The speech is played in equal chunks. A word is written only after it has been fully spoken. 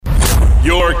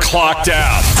You're clocked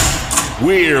out.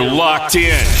 We're locked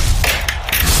in.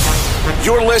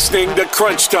 You're listening to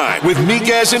Crunch Time with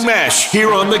Miguez and Mesh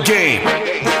here on The Game.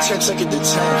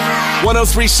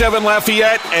 103.7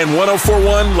 Lafayette and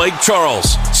 104.1 Lake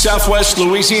Charles, Southwest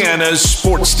Louisiana's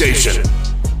sports station.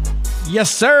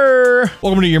 Yes, sir.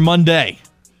 Welcome to your Monday.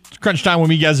 It's Crunch Time with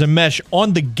Miguez and Mesh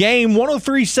on The Game.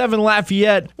 103.7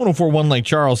 Lafayette, 104.1 Lake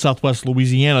Charles, Southwest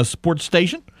Louisiana sports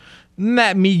station.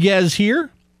 Matt Miguez here.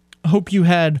 Hope you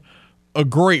had a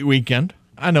great weekend.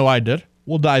 I know I did.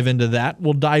 We'll dive into that.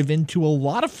 We'll dive into a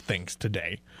lot of things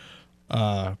today.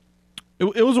 It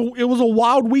was a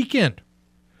wild weekend.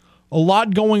 A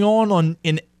lot going on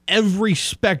in every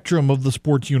spectrum of the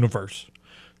sports universe.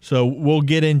 So we'll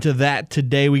get into that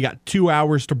today. We got 2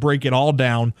 hours to break it all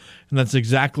down, and that's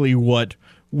exactly what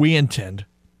we intend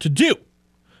to do.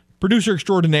 Producer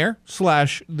extraordinaire /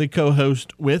 the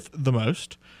co-host with the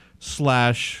most /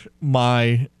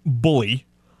 my bully,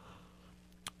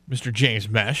 Mr. James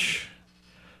Mesh.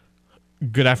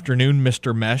 Good afternoon,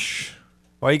 Mr. Mesh.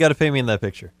 Why you got to pay me in that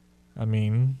picture? I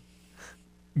mean,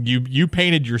 you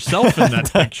painted yourself in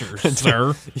that picture,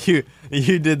 sir. You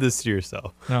did this to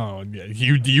yourself. No,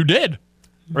 you did.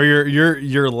 Or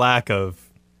your lack of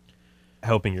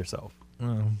helping yourself.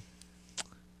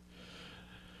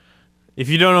 If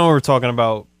you don't know what we're talking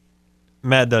about,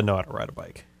 Matt doesn't know how to ride a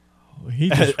bike. He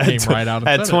just came right out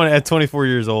and said it. At 24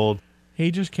 years old. He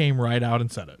just came right out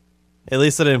and said it. At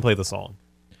least I didn't play the song.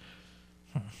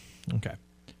 Okay.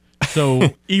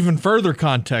 So even further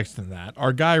context than that,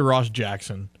 our guy Ross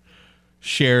Jackson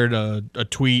shared a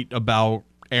tweet about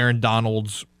Aaron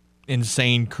Donald's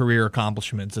insane career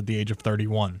accomplishments at the age of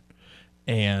 31.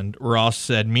 And Ross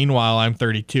said, "Meanwhile, I'm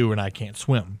 32 and I can't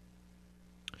swim."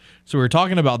 So we were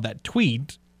talking about that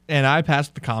tweet, and I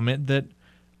passed the comment that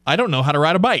I don't know how to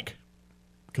ride a bike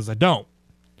because I don't.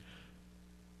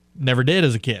 Never did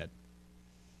as a kid.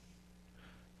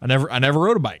 I never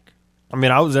rode a bike. I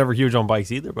mean, I was never huge on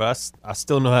bikes either, but I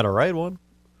still know how to ride one.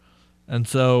 And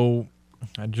so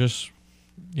I just,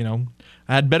 I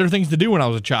had better things to do when I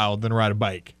was a child than ride a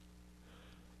bike.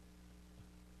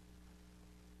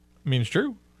 I mean, it's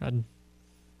true.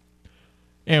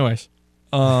 Anyways.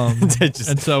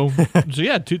 And so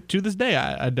yeah, to this day,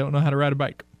 I don't know how to ride a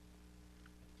bike.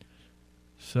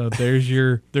 So there's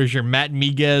your Matt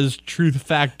Miguez truth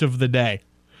fact of the day.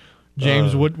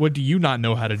 James, what do you not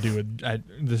know how to do at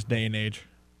this day and age?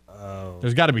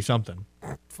 There's got to be something.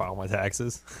 File my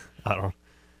taxes. I don't.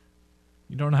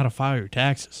 You don't know how to file your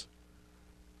taxes.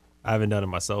 I haven't done it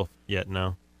myself yet.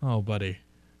 No. Oh, buddy.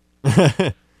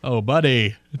 Oh,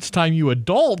 buddy. It's time you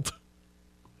adult.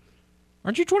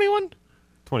 Aren't you 21?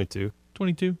 22.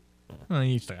 22? Oh,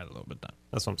 you still got a little bit done.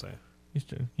 That's what I'm saying.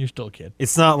 You're still a kid.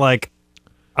 It's not like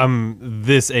I'm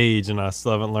this age and I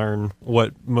still haven't learned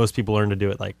what most people learn to do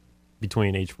at like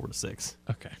between age 4 to 6.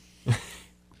 Okay.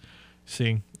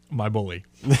 See, my bully.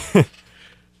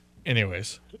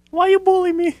 Anyways. Why you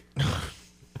bully me?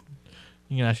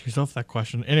 You can ask yourself that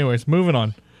question. Anyways, moving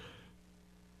on.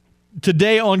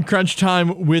 Today on Crunch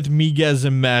Time with Miguez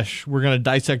and Mesh, we're going to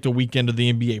dissect a weekend of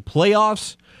the NBA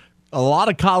playoffs, a lot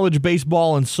of college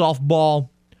baseball and softball.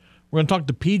 We're going to talk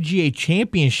the PGA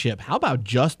Championship. How about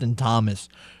Justin Thomas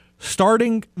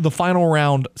starting the final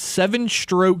round 7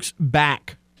 strokes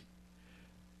back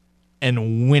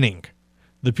and winning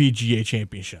the PGA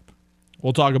Championship?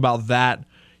 We'll talk about that.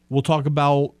 We'll talk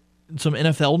about some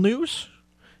NFL news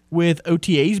with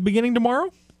OTAs beginning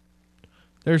tomorrow.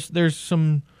 There's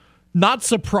some not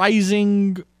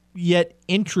surprising yet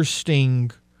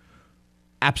interesting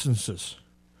absences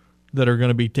that are going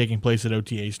to be taking place at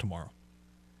OTAs tomorrow.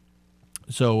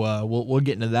 So we'll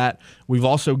get into that. We've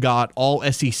also got all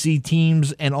SEC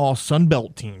teams and all Sun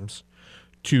Belt teams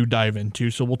to dive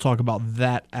into, so we'll talk about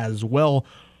that as well.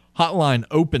 Hotline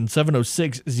open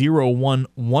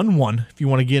 706-0111 if you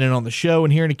want to get in on the show.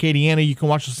 And here in Acadiana, you can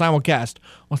watch the simulcast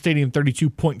on Stadium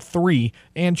 32.3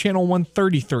 and Channel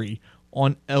 133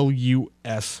 on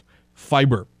LUS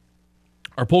Fiber.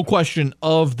 Our poll question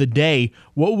of the day: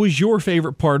 what was your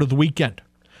favorite part of the weekend?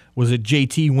 Was it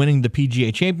JT winning the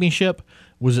PGA Championship?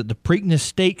 Was it the Preakness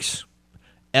Stakes?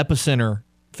 Epicenter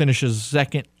finishes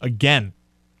second again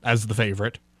as the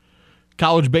favorite.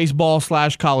 College baseball /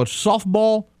 college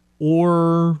softball?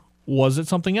 Or was it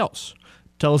something else?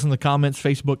 Tell us in the comments,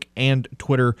 Facebook and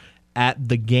Twitter at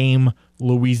The Game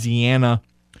Louisiana.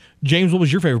 James, what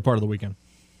was your favorite part of the weekend?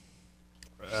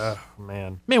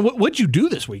 Man, what'd you do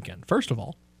this weekend, first of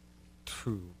all? I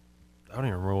don't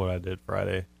even remember what I did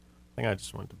Friday. I think I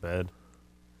just went to bed.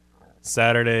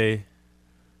 Saturday,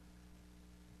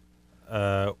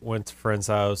 went to a friend's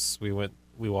house. We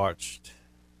watched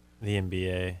the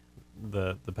NBA.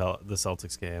 the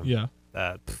Celtics game. Yeah.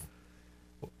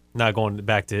 Not going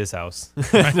back to his house.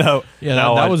 No. Yeah,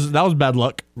 no, that was bad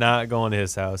luck. not going to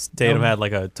his house. Tatum had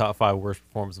like a top 5 worst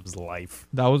performance of his life.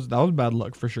 That was bad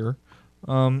luck for sure.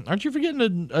 Aren't you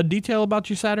forgetting a detail about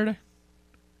you Saturday?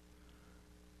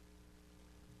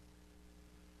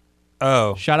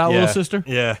 Oh, Shout out, little sister.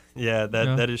 Yeah,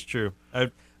 that is true. I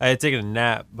had taken a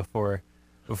nap before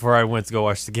I went to go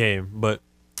watch the game, but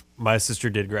my sister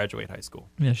did graduate high school.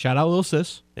 Yeah, shout out, little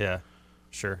sis. Yeah,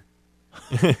 sure.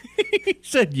 He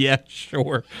said, "Yeah,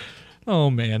 sure." Oh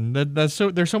man, that's so.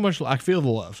 There's so much. I feel the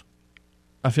love.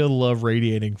 I feel the love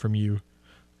radiating from you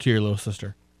to your little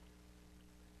sister.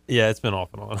 Yeah, it's been off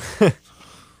and on.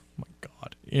 My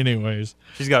God. Anyways,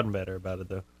 She's gotten better about it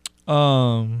though.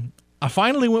 I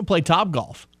finally went play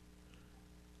Topgolf.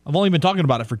 I've only been talking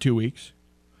about it for 2 weeks.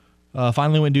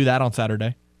 Finally went do that on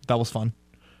Saturday. That was fun.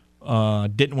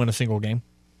 Didn't win a single game.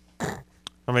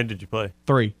 How many did you play?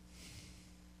 3.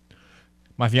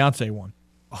 My fiance won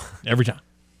every time.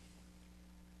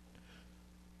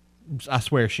 I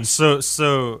swear she's So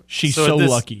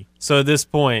lucky. So at this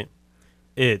point,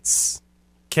 it's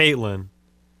Caitlin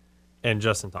and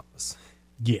Justin Thomas.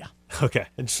 Yeah. Okay,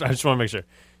 I just want to make sure.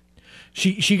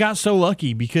 She got so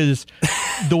lucky because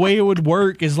the way it would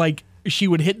work is like she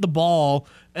would hit the ball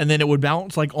and then it would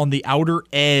bounce like on the outer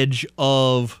edge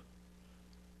of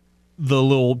the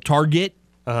little target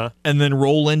and then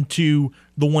roll into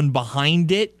the one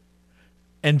behind it.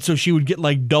 And so she would get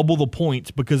like double the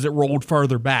points because it rolled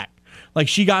further back. Like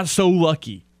she got so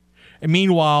lucky. And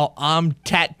meanwhile, I'm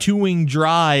tattooing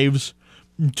drives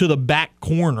to the back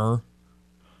corner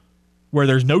where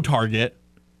there's no target.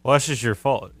 Well, that's just your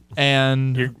fault.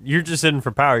 And you're just hitting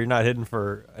for power. You're not hitting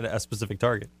for a specific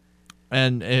target.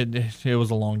 And it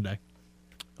was a long day.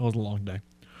 It was a long day.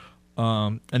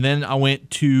 And then I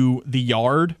went to the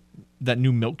Yard, that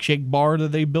new milkshake bar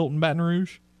that they built in Baton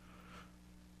Rouge.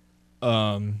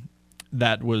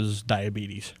 That was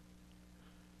diabetes.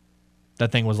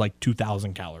 That thing was like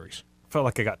 2,000 calories. I felt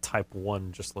like I got type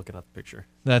 1 just looking at the picture.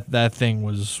 That thing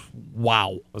was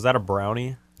wow. Was that a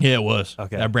brownie? Yeah, it was.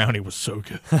 Okay. That brownie was so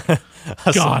good.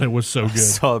 God, it was so good. I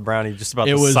saw the brownie just about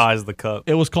It the was- size of the cup.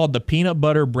 It was called the Peanut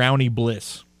Butter Brownie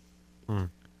Bliss.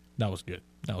 That was good.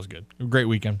 That was good. Great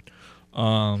weekend.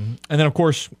 And then, of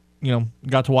course,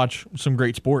 got to watch some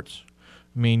great sports.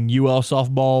 I mean, UL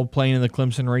softball playing in the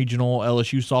Clemson Regional,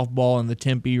 LSU softball in the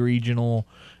Tempe Regional,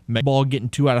 baseball getting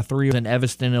 2 out of 3 in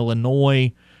Evanston,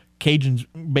 Illinois, Cajuns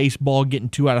baseball getting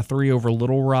 2 out of 3 over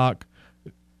Little Rock,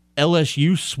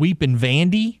 LSU sweeping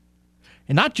Vandy,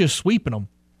 and not just sweeping them,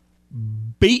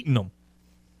 beating them.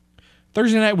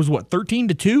 Thursday night was what,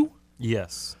 13-2?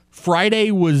 Yes.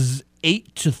 Friday was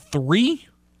 8-3,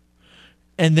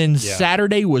 and then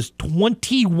Saturday was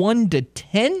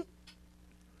 21-10.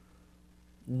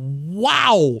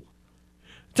 Wow.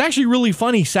 It's actually really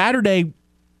funny. Saturday,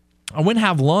 I went and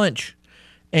have lunch,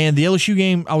 and the LSU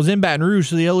game, I was in Baton Rouge,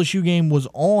 so the LSU game was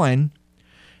on,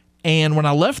 and when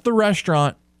I left the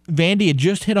restaurant, Vandy had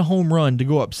just hit a home run to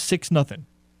go up 6-0. And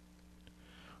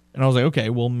I was like, okay,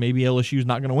 well, maybe LSU's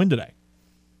not going to win today.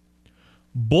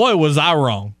 Boy, was I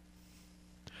wrong.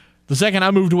 The second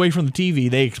I moved away from the TV,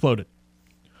 they exploded.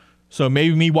 So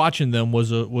maybe me watching them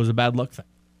was a bad luck thing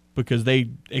because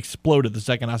they exploded the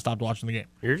second I stopped watching the game.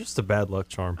 You're just a bad luck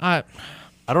charm. I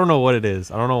I don't know what it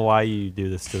is. I don't know why you do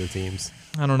this to the teams.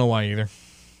 don't know why either.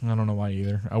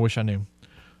 I wish I knew.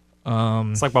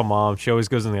 It's like my mom. She always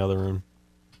goes in the other room.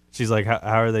 She's like, how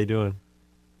are they doing?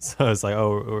 So it's like,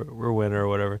 oh, we're winning or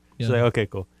whatever. She's Yeah. like, okay,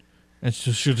 cool. And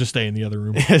she'll just stay in the other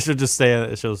room. She'll stay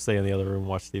in the other room and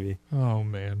watch TV. Oh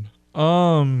man.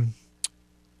 Well,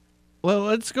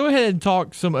 let's go ahead and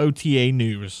talk some OTA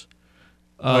news.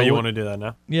 You want to do that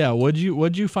now? Yeah. What'd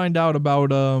you find out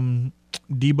about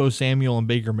Debo Samuel and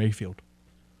Baker Mayfield?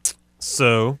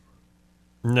 So,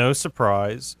 no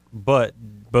surprise, but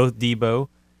both Debo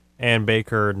and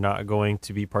Baker are not going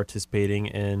to be participating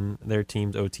in their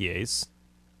team's OTAs.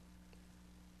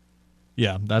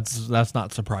 Yeah, that's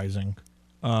not surprising.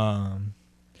 Man,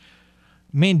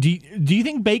 do you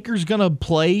think Baker's gonna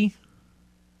play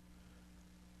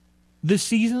this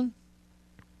season?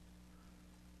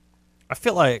 I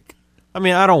feel like, I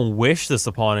mean, I don't wish this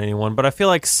upon anyone, but I feel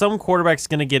like some quarterback's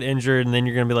going to get injured, and then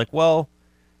you're going to be like, well,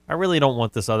 I really don't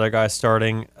want this other guy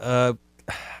starting.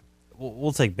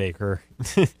 We'll take Baker.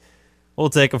 We'll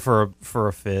take him for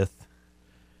a fifth.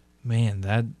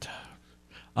 Man,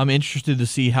 I'm interested to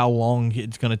see how long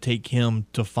it's going to take him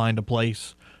to find a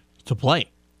place to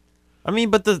play. I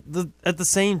mean, but at the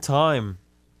same time,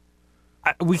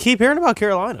 we keep hearing about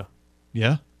Carolina.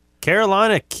 Yeah.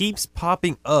 Carolina keeps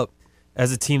popping up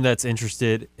as a team that's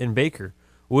interested in Baker,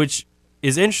 which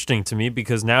is interesting to me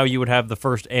because now you would have the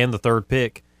first and the third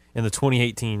pick in the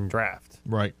 2018 draft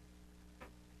Right.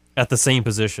 at the same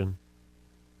position.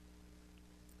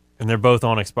 And they're both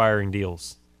on expiring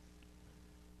deals.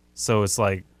 So it's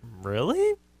like,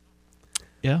 really?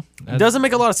 Yeah. It doesn't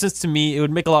make a lot of sense to me. It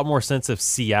would make a lot more sense if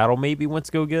Seattle maybe went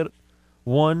to go get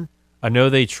one. I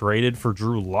know they traded for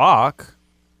Drew Lock,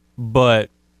 but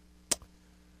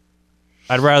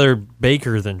I'd rather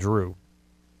Baker than Drew.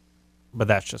 But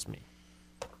that's just me.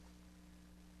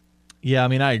 Yeah, I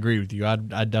mean, I agree with you.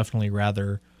 I'd definitely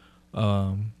rather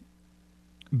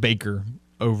Baker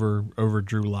over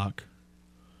Drew Lock.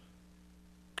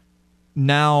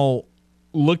 Now,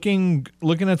 looking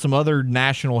at some other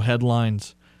national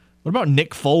headlines, what about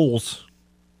Nick Foles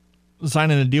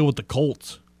signing a deal with the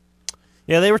Colts?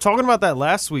 Yeah, they were talking about that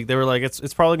last week. They were like,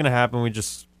 it's probably going to happen. We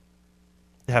just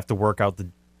have to work out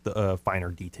the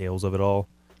finer details of it all.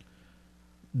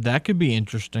 That could be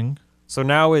interesting. So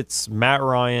now it's Matt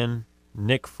Ryan,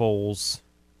 Nick Foles.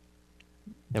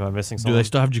 Am I missing something? Do they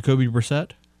still have Jacoby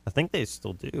Brissett? I think they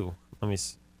still do. Let me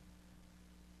see.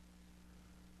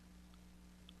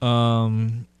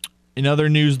 In other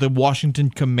news, the Washington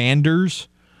Commanders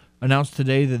announced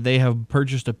today that they have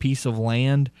purchased a piece of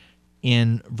land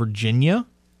in Virginia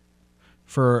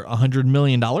for $100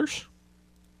 million.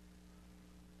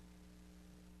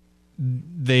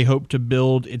 They hope to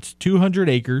build, it's 200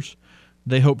 acres.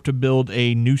 They hope to build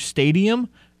a new stadium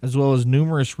as well as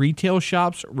numerous retail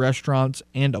shops, restaurants,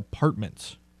 and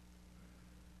apartments.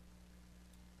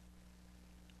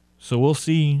 So we'll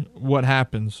see what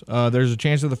happens. There's a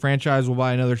chance that the franchise will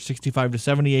buy another 65 to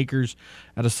 70 acres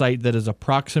at a site that is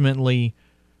approximately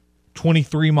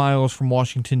 23 miles from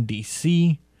Washington,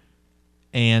 D.C.,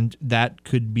 and that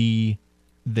could be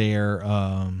their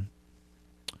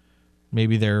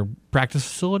maybe their practice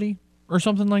facility or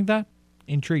something like that.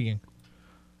 Intriguing.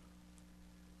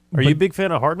 Are you a big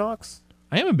fan of Hard Knocks?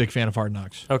 I am a big fan of Hard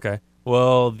Knocks. Okay.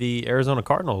 Well, the Arizona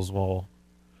Cardinals will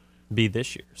be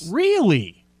this year's.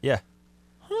 Really? Yeah.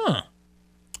 Huh.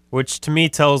 Which to me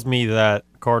tells me that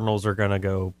Cardinals are going to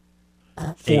go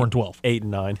 4-12.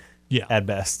 8-9. Yeah. At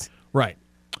best. Right.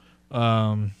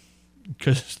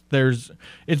 Because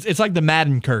it's like the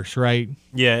Madden curse, right?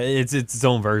 Yeah, it's its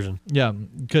own version. Yeah,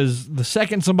 because the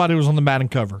second somebody was on the Madden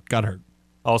cover, got hurt.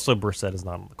 Also, Brissett is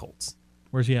not on the Colts.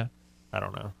 Where's he at? I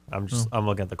don't know. I'm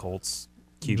looking at the Colts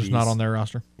QBs. Just not on their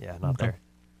roster. Yeah, not Okay.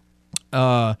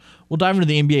 there. We'll dive into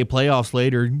the NBA playoffs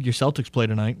later. Your Celtics play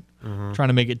tonight, trying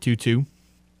to make it 2-2.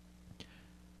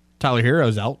 Tyler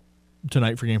Hero's out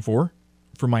tonight for Game 4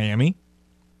 for Miami.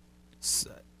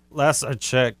 Last I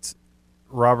checked,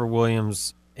 Robert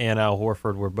Williams and Al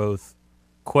Horford were both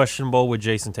questionable, with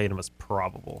Jason Tatum as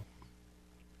probable.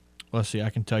 Let's see, I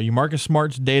can tell you. Marcus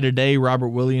Smart's day-to-day, Robert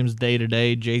Williams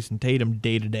day-to-day, Jason Tatum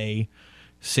day-to-day.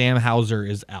 Sam Hauser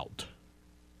is out.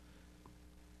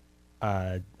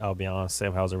 I'll be honest,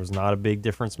 Sam Hauser was not a big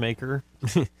difference maker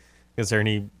considering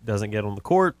he doesn't get on the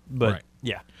court, but Right.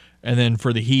 yeah. And then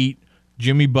for the Heat,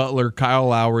 Jimmy Butler, Kyle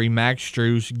Lowry, Max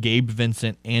Strus, Gabe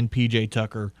Vincent, and P.J.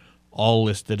 Tucker all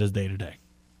listed as day-to-day.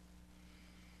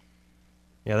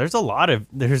 Yeah, there's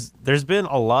been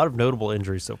a lot of notable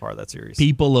injuries so far that series.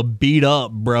 People are beat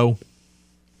up, bro.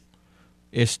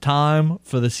 It's time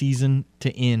for the season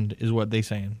to end, is what they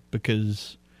saying.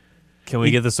 Because, Can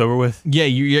we get this over with? yeah,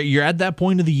 you're at that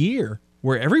point of the year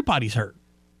where everybody's hurt.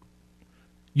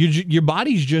 Your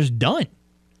body's just done.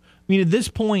 I mean, at this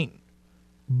point,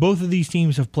 both of these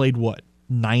teams have played,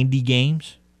 90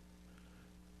 games?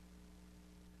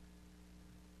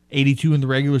 82 in the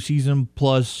regular season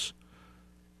plus,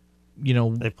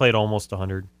 They played almost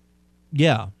 100.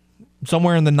 yeah,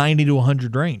 somewhere in the 90 to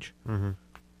 100 range. Mm-hmm.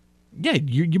 Yeah,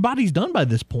 your body's done by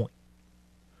this point.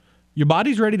 Your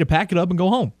body's ready to pack it up and go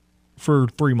home for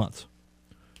 3 months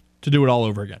to do it all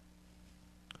over again.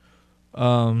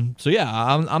 So yeah,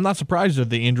 I'm not surprised that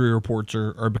the injury reports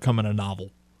are becoming a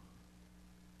novel.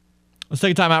 Let's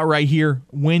take a time out right here.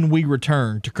 When we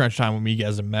return to Crunch Time with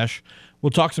Miguez and Mesh, we'll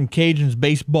talk some Cajuns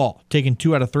baseball, taking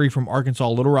 2 out of 3 from Arkansas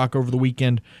Little Rock over the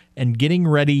weekend, and getting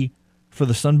ready for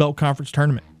the Sun Belt Conference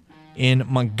Tournament in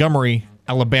Montgomery,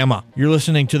 Alabama. You're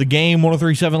listening to The Game,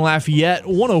 103.7 Lafayette,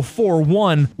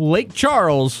 104.1 Lake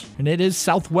Charles, and it is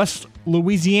Southwest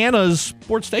Louisiana's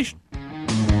sports station.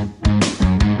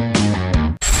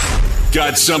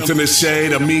 Got something to say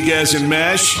to Miguez and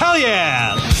Mesh? Hell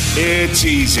yeah! It's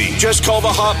easy. Just call the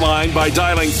hotline by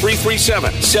dialing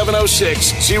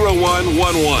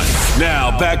 337-706-0111.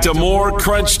 Now, back to more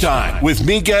Crunch Time with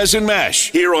Miguez and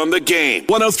Mesh here on The Game.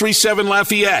 103.7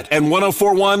 Lafayette and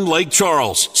 104.1 Lake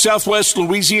Charles, Southwest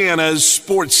Louisiana's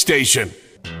sports station.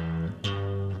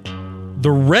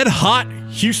 The red-hot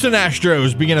Houston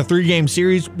Astros begin a 3-game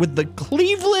series with the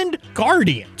Cleveland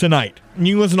Guardians tonight. And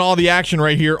you can listen to all the action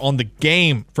right here on The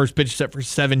Game. First pitch set for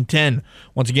 7:10.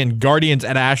 Once again, Guardians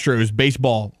at Astros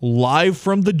baseball live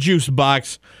from the Juice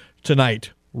Box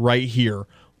tonight right here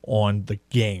on The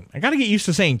Game. I got to get used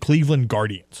to saying Cleveland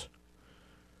Guardians.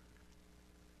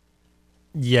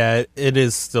 Yeah, it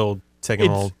is still taking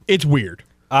hold. It's weird.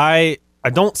 I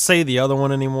don't say the other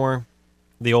one anymore,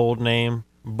 the old name,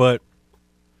 but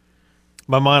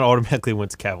my mind automatically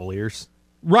went to Cavaliers.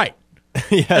 Right.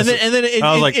 Yes. And then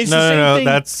I was like, it's the same no, thing.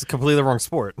 that's completely the wrong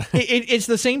sport. It's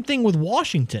the same thing with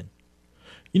Washington.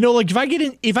 You know, like if I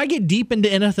get deep into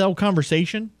NFL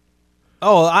conversation.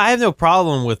 Oh, I have no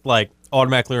problem with like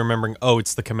automatically remembering, oh,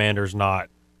 it's the Commanders, not.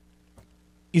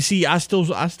 You see, I still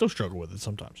struggle with it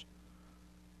sometimes.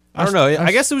 I don't know.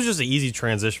 I guess it was just an easy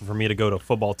transition for me to go to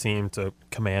football team to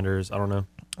Commanders. I don't know.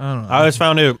 I always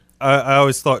found it. I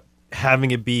always thought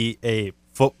having it be the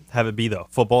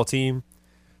football team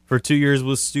for 2 years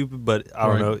was stupid, but I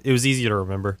don't know. It was easy to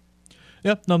remember.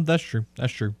 Yep, no, that's true.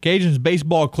 That's true. Cajuns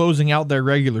baseball closing out their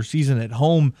regular season at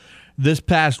home this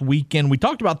past weekend. We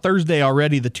talked about Thursday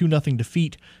already, the 2-0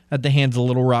 defeat at the hands of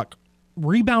Little Rock.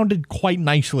 Rebounded quite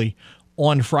nicely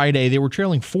on Friday. They were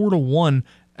trailing 4-1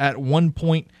 at one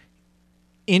point,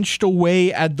 inched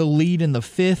away at the lead in the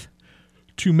fifth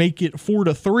to make it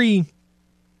 4-3.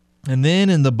 And then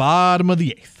in the bottom of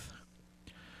the eighth,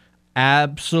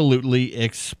 absolutely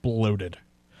exploded.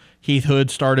 Heath Hood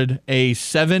started a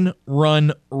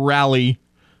 7-run rally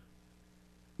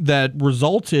that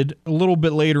resulted a little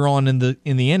bit later on in the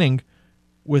inning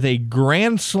with a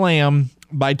grand slam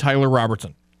by Tyler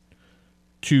Robertson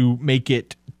to make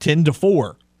it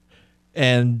 10-4.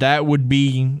 And that would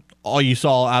be all you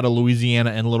saw out of Louisiana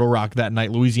and Little Rock that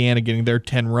night. Louisiana getting their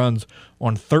 10 runs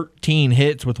on 13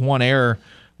 hits with 1 error.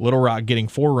 Little Rock getting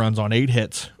 4 runs on 8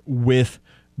 hits with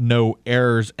no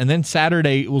errors. And then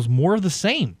Saturday, it was more of the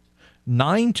same.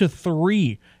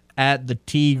 9-3 at the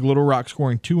Teague. Little Rock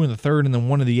scoring 2 in the third and then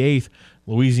 1 in the eighth.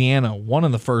 Louisiana 1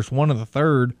 in the first, 1 in the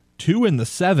third, 2 in the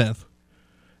seventh,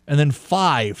 and then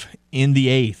 5 in the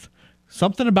eighth.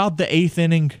 Something about the eighth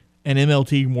inning and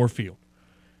MLT Moorfield.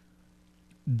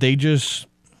 They just,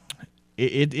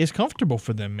 it's comfortable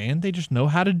for them, man. They just know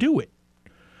how to do it.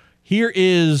 Here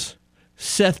is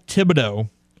Seth Thibodeau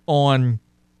on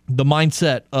the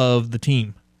mindset of the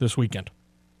team this weekend.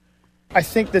 I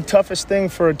think the toughest thing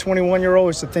for a 21-year-old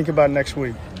is to think about next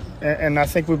week. And I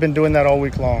think we've been doing that all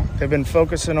week long. They've been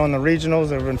focusing on the regionals.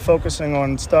 They've been focusing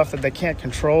on stuff that they can't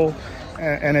control.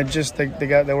 And it just, they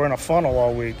were in a funnel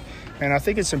all week. And I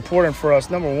think it's important for us,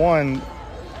 number one,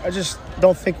 I just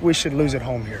don't think we should lose at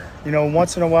home here. You know,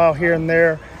 once in a while here and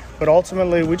there, but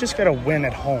ultimately we just got to win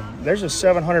at home. There's a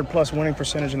 700-plus winning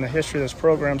percentage in the history of this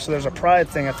program, so there's a pride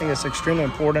thing. I think it's extremely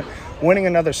important. Winning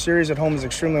another series at home is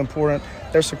extremely important.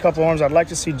 There's a couple of arms. I'd like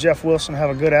to see Jeff Wilson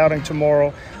have a good outing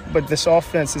tomorrow, but this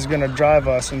offense is going to drive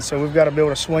us, and so we've got to be able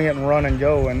to swing it and run and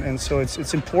go. And so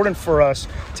it's important for us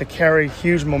to carry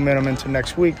huge momentum into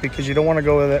next week because you don't want to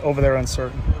go over there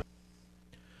uncertain.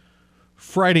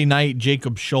 Friday night,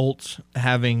 Jacob Schultz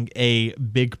having a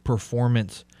big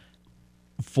performance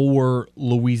for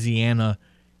Louisiana.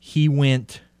 He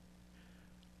went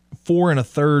 4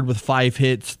 1/3 with 5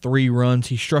 hits, 3 runs.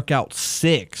 He struck out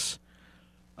 6.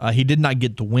 He did not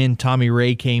get the win. Tommy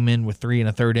Ray came in with 3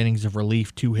 1/3 innings of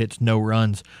relief, 2 hits, no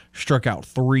runs, struck out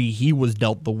 3. He was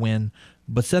dealt the win.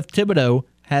 But Seth Thibodeau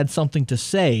had something to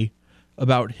say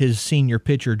about his senior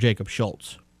pitcher, Jacob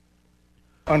Schultz.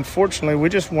 Unfortunately, we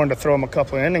just wanted to throw him a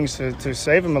couple of innings to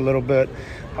save him a little bit.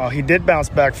 He did bounce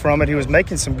back from it. He was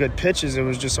making some good pitches. It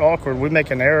was just awkward. We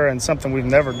make an error and something we've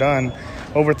never done.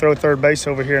 Overthrow third base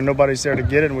over here, and nobody's there to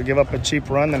get it, and we give up a cheap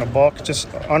run and a balk. Just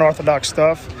unorthodox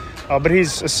stuff. But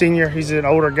he's a senior. He's an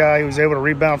older guy. He was able to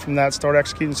rebound from that, start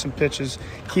executing some pitches,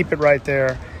 keep it right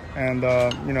there. And,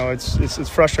 it's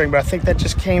frustrating, but I think that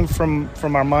just came from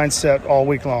our mindset all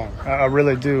week long. I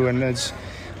really do, and it's –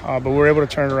 but we're able to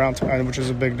turn it around tonight, which is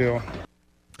a big deal.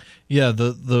 Yeah,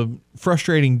 the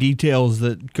frustrating details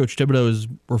that Coach Thibodeau is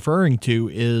referring to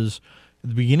is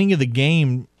at the beginning of the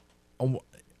game,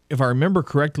 if I remember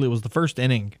correctly, it was the first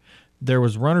inning. There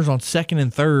was runners on second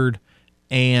and third,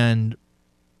 and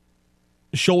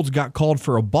Schultz got called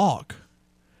for a balk.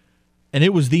 And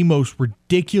it was the most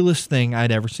ridiculous thing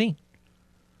I'd ever seen.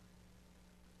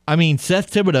 I mean,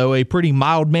 Seth Thibodeau, a pretty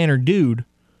mild-mannered dude,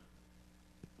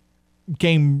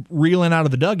 came reeling out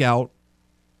of the dugout,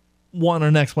 wanting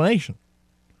an explanation.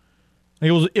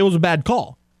 It was a bad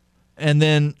call. And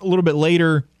then a little bit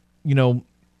later,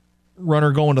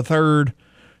 runner going to third,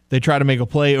 they try to make a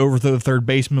play, overthrow the third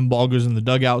baseman, ball goes in the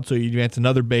dugout, so you advance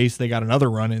another base, they got another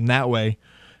run in that way.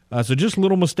 So just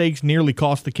little mistakes nearly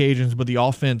cost the Cajuns, but the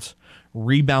offense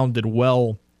rebounded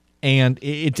well. And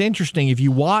it's interesting, if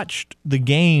you watched the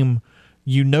game,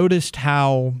 you noticed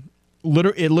how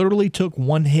it literally took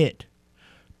one hit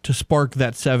to spark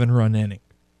that 7-run inning.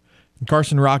 And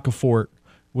Carson Roccaforte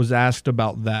was asked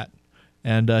about that,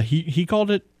 and he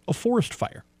called it a forest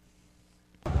fire.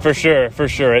 For sure.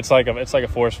 It's like a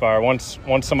forest fire. Once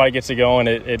somebody gets it going,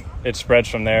 it spreads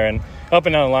from there. And up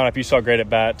and down the lineup, you saw great at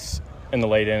bats in the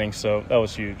late innings, so that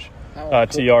was huge.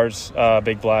 TR's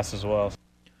big blast as well.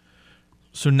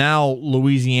 So now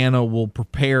Louisiana will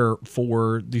prepare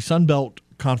for the Sun Belt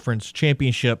Conference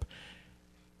Championship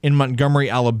in Montgomery,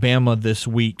 Alabama this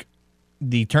week.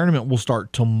 The tournament will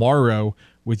start tomorrow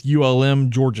with ULM,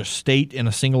 Georgia State in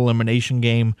a single elimination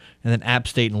game, and then App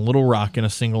State and Little Rock in a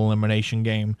single elimination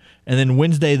game. And then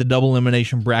Wednesday, the double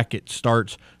elimination bracket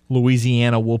starts.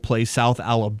 Louisiana will play South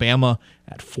Alabama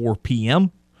at 4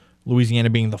 p.m., Louisiana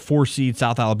being the 4 seed,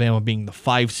 South Alabama being the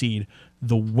 5 seed.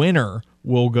 The winner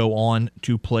will go on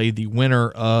to play the winner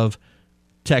of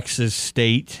Texas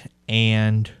State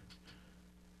and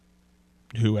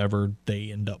whoever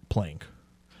they end up playing.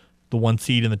 The 1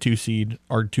 seed and the 2 seed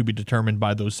are to be determined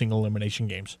by those single elimination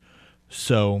games.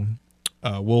 So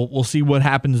we'll see what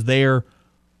happens there.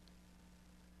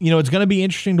 It's going to be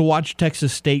interesting to watch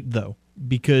Texas State, though,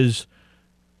 because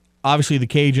obviously the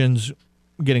Cajuns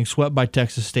getting swept by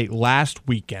Texas State last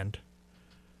weekend.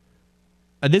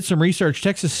 I did some research.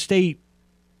 Texas State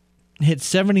hit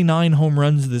 79 home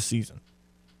runs this season.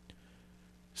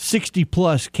 60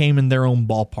 plus came in their own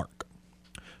ballpark,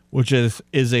 which is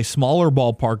a smaller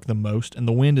ballpark than most, and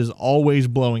the wind is always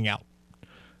blowing out.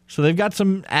 So they've got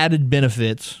some added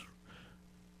benefits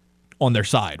on their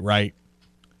side, right?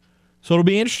 So it'll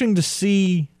be interesting to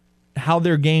see how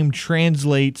their game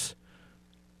translates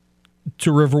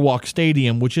to Riverwalk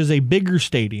Stadium, which is a bigger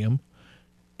stadium,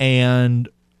 and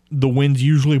the wind's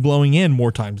usually blowing in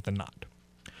more times than not.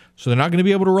 So they're not going to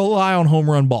be able to rely on home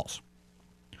run balls.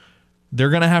 They're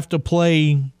going to have to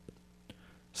play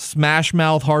smash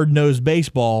mouth, hard nosed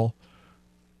baseball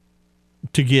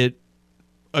to get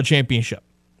a championship.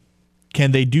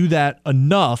 Can they do that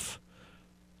enough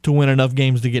to win enough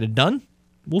games to get it done?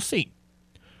 We'll see.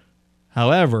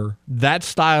 However, that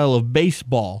style of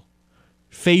baseball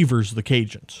favors the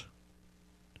Cajuns.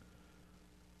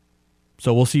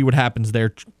 So we'll see what happens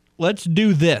there. Let's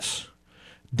do this.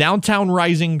 Downtown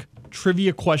Rising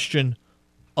trivia question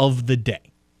of the day.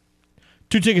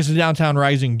 2 tickets to Downtown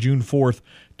Rising June 4th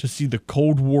to see the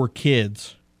Cold War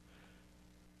Kids.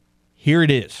 Here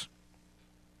it is.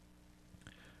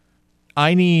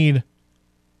 I need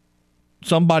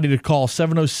somebody to call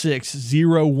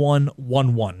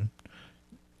 706-0111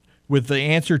 with the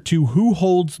answer to who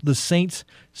holds the Saints'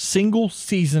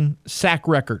 single-season sack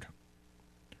record.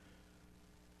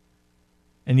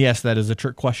 And yes, that is a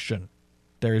trick question.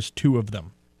 There's 2 of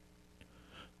them.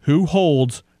 Who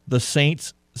holds the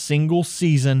Saints'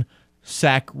 single-season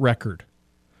sack record?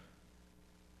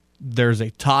 There's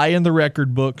a tie in the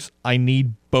record books. I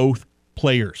need both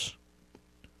players.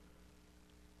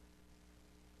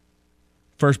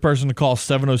 First person to call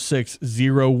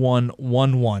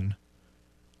 706-0111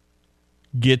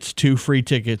 gets 2 free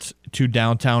tickets to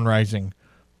Downtown Rising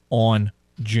on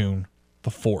June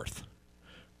the 4th.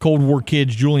 Cold War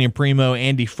Kids, Julian Primo,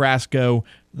 Andy Frasco,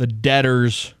 the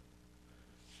Deaders.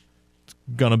 It's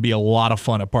going to be a lot of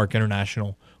fun at Park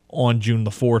International on June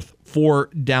the 4th for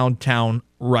Downtown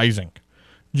Rising.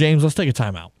 James, let's take a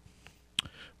timeout.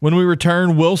 When we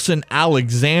return, Wilson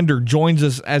Alexander joins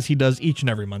us as he does each and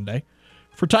every Monday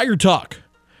for Tiger Talk.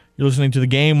 You're listening to the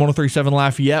game, 103.7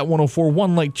 Lafayette,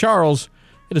 104.1 Lake Charles.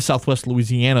 It is Southwest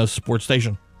Louisiana's sports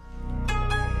station.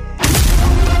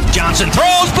 Johnson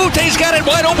throws. Boute's got it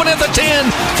wide open at the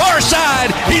 10. Far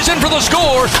side. He's in for the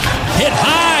score. Hit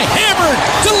high. Hammered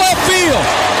to left field.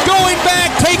 Going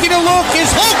back, taking a look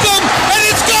is Holcomb, and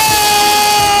it's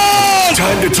gone!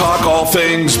 Time to talk all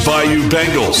things Bayou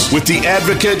Bengals with the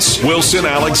Advocates, Wilson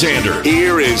Alexander.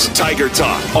 Here is Tiger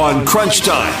Talk on Crunch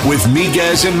Time with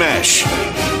Miguez and Mesh.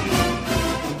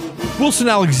 Wilson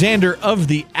Alexander of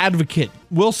the Advocate.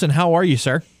 Wilson, how are you,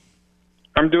 sir?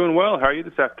 I'm doing well. How are you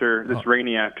this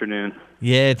rainy afternoon?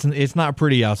 Yeah, it's not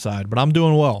pretty outside, but I'm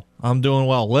doing well.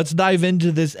 Let's dive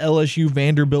into this LSU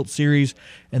Vanderbilt series,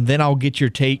 and then I'll get your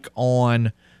take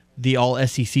on the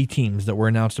all-SEC teams that were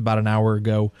announced about an hour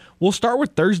ago. We'll start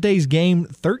with Thursday's game,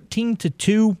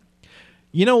 13-2.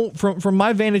 You know, from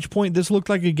my vantage point, this looked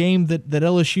like a game that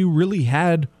LSU really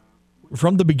had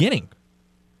from the beginning.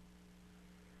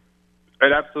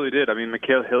 It absolutely did. I mean,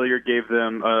 Mikhail Hilliard gave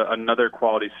them another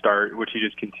quality start, which he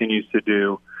just continues to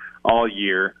do all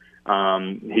year.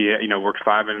 He worked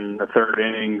 5 in the third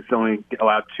innings, only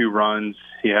allowed 2 runs.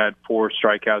 He had 4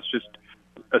 strikeouts, just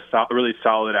a really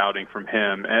solid outing from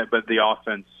him. But the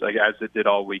offense, as it did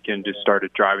all weekend, just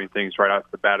started driving things right off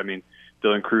the bat. I mean,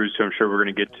 Dylan Cruz, who I'm sure we're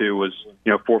going to get to, was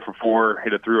 4 for 4,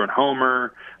 hit a 3-run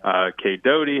homer. Cade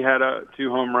Doty had 2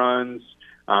 home runs.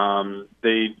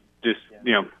 They just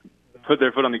put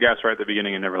their foot on the gas right at the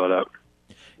beginning and never let up.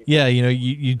 Yeah,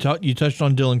 you touched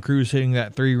on Dylan Cruz hitting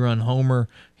that 3-run homer.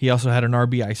 He also had an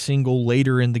RBI single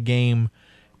later in the game.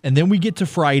 And then we get to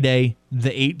Friday,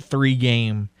 the 8-3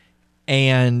 game.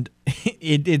 And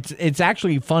it's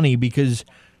actually funny because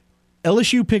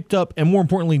LSU picked up, and more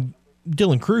importantly,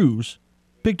 Dylan Cruz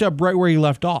picked up right where he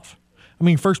left off. I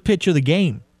mean, first pitch of the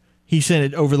game, he sent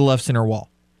it over the left center wall.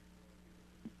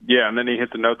 Yeah, and then he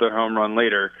hits another home run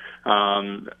later.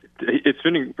 It's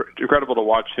been incredible to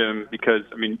watch him because,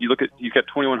 I mean, you've got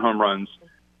 21 home runs,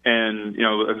 and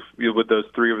with those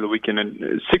 3 over the weekend,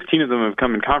 and 16 of them have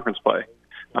come in conference play.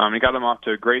 He got them off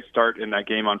to a great start in that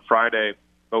game on Friday.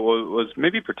 But what was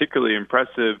maybe particularly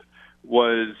impressive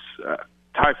was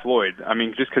Ty Floyd. I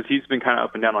mean, just because he's been kind of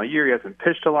up and down all year, he hasn't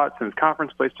pitched a lot since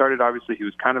conference play started. Obviously, he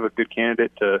was kind of a good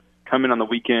candidate to come in on the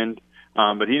weekend.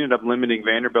 But he ended up limiting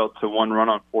Vanderbilt to 1 run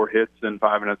on 4 hits and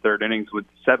 5 1/3 innings with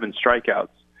 7 strikeouts.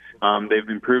 They've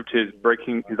improved his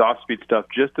off-speed stuff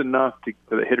just enough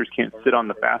so that hitters can't sit on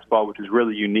the fastball, which is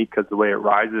really unique because the way it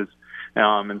rises.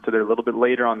 And so they're a little bit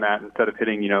later on that. Instead of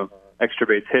hitting, extra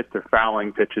base hits, they're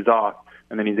fouling pitches off,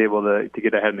 and then he's able to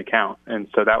get ahead in the count. And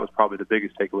so that was probably the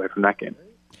biggest takeaway from that game.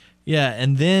 Yeah,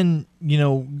 and then,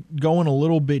 going a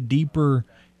little bit deeper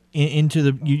into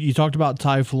the, you talked about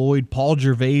Ty Floyd. Paul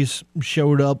Gervais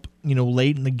showed up,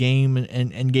 late in the game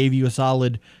and gave you a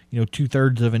solid,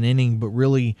 2/3 of an inning, but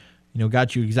really,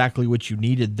 got you exactly what you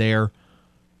needed there.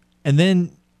 And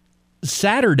then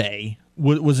Saturday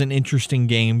was an interesting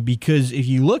game because if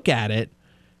you look at it,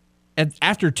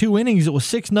 after 2 innings, it was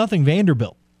 6-0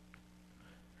 Vanderbilt.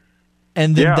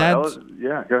 And then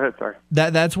go ahead. Sorry.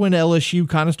 That's when LSU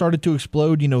kind of started to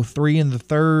explode. 3 in the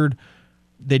third.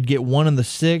 They'd get 1 in the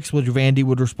 6th, which Vandy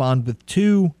would respond with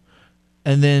 2,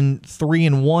 and then 3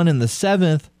 and 1 in the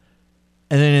 7th,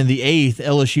 and then in the 8th,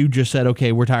 LSU just said,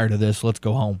 "Okay, we're tired of this. Let's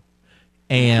go home,"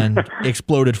 and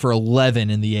exploded for 11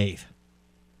 in the 8th.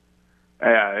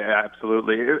 Yeah,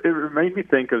 absolutely. It made me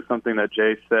think of something that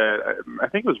Jay said. I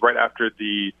think it was right after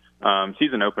the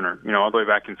season opener, all the way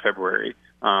back in February,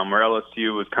 where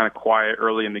LSU was kind of quiet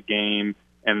early in the game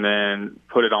and then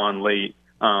put it on late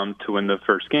to win the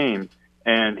first game.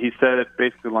 And he said it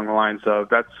basically along the lines of,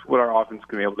 that's what our offense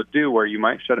can be able to do, where you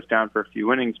might shut us down for a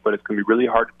few innings, but it's going to be really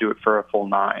hard to do it for a full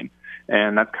 9.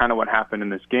 And that's kind of what happened in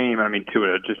this game. I mean,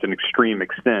 to just an extreme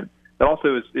extent. That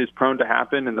also is prone to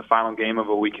happen in the final game of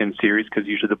a weekend series because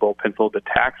usually the bullpen's a little bit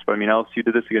taxed. But, I mean, LSU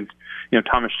did this against,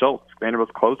 Thomas Schultz,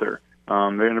 Vanderbilt's closer.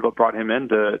 Vanderbilt brought him in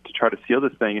to try to seal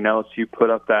this thing, and LSU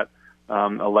put up that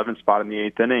 11th spot in the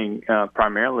 8th inning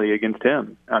primarily against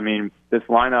him. I mean, this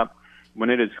lineup,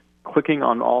 when it is clicking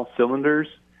on all cylinders,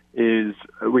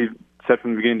 we've said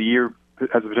from the beginning of the year,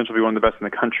 has the potential to be one of the best in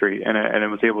the country, and it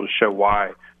was able to show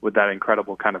why with that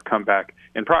incredible kind of comeback.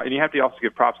 And you have to also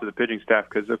give props to the pitching staff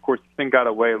because, of course, the thing got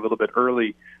away a little bit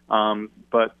early,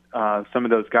 but some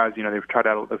of those guys, they've tried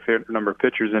out a fair number of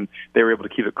pitchers, and they were able to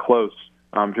keep it close.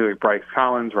 Like Bryce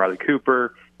Collins, Riley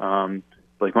Cooper,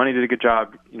 Blake Money did a good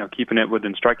job, keeping it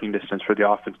within striking distance for the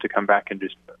offense to come back and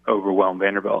just overwhelm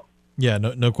Vanderbilt. Yeah,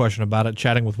 no question about it.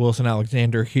 Chatting with Wilson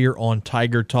Alexander here on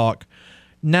Tiger Talk.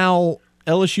 Now,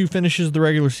 LSU finishes the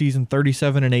regular season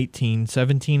 37-18,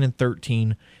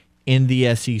 17-13 in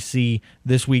the SEC.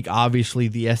 This week, obviously,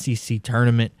 the SEC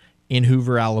tournament in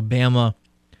Hoover, Alabama.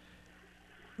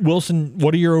 Wilson,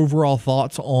 what are your overall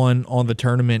thoughts on the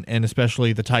tournament and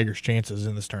especially the Tigers' chances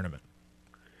in this tournament?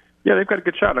 Yeah, they've got a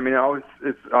good shot. I mean,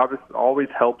 it always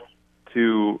helps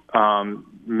to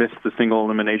miss the single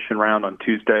elimination round on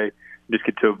Tuesday. Just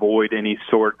get to avoid any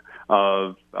sort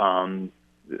of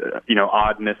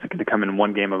oddness that can come in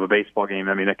one game of a baseball game.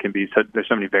 I mean, it can be there's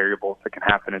so many variables that can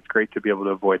happen. It's great to be able to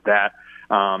avoid that,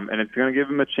 and it's going to give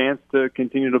them a chance to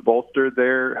continue to bolster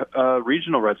their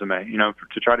regional resume.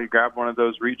 To try to grab one of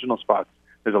those regional spots.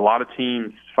 There's a lot of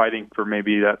teams fighting for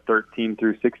maybe that 13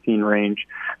 through 16 range.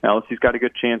 LSU's got a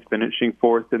good chance finishing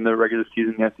 4th in the regular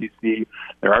season in the SEC.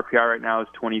 Their RPI right now is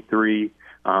 23.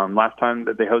 Last time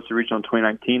that they hosted regional in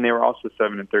 2019, they were also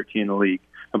 7-13 in the league,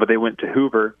 but they went to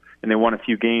Hoover and they won a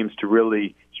few games to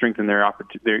really strengthen their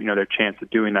chance of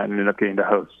doing that and ended up getting to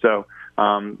host. So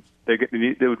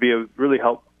it would be a really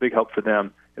big help for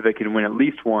them if they could win at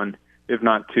least one, if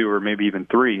not two, or maybe even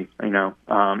three,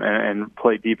 and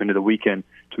play deep into the weekend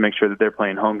to make sure that they're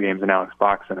playing home games in Alex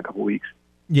Box in a couple weeks.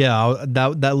 Yeah,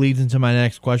 that leads into my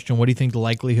next question. What do you think the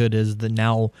likelihood is that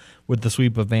now with the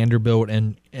sweep of Vanderbilt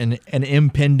and an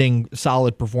impending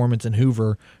solid performance in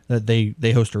Hoover that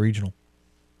they host a regional?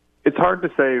 It's hard to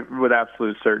say with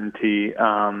absolute certainty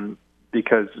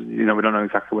because we don't know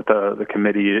exactly what the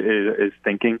committee is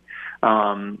thinking.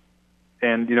 And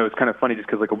it's kind of funny just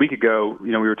because like a week ago,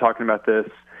 we were talking about this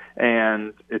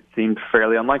and it seemed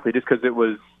fairly unlikely just because it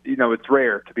was, it's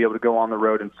rare to be able to go on the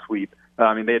road and sweep.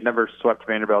 They had never swept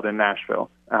Vanderbilt in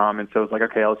Nashville. And so it's like,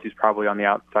 okay, LSU's probably on the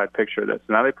outside picture of this.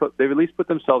 So now they've at least put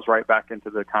themselves right back into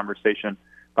the conversation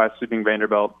by sweeping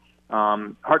Vanderbilt.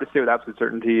 Hard to say with absolute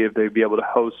certainty if they'd be able to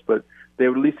host, but they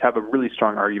would at least have a really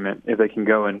strong argument if they can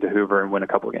go into Hoover and win a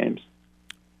couple games.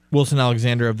 Wilson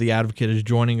Alexander of The Advocate is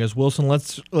joining us. Wilson,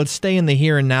 let's stay in the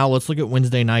here and now. Let's look at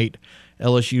Wednesday night.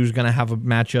 LSU is going to have a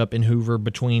matchup in Hoover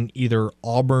between either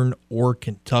Auburn or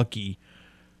Kentucky.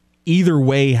 Either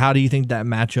way, how do you think that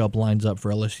matchup lines up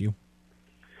for LSU?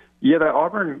 Yeah, the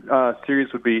Auburn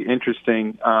series would be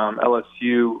interesting.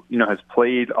 LSU, has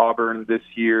played Auburn this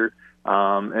year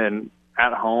and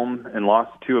at home and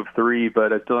lost 2 of 3.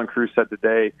 But as Dylan Cruz said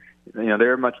today,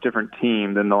 they're a much different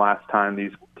team than the last time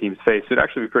these teams faced. It'd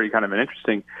actually be pretty kind of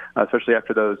interesting, especially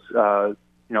after those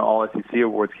all SEC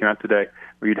awards came out today,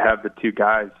 where you'd have the two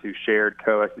guys who shared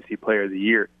co-SEC Player of the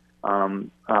Year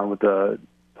with the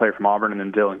player from Auburn and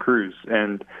then Dylan Cruz.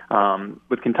 And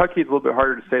with Kentucky, it's a little bit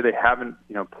harder to say. They haven't,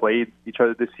 played each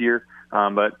other this year.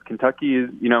 But Kentucky is,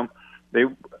 they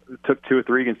took 2 or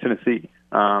 3 against Tennessee.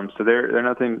 So they're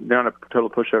not a total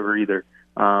pushover either.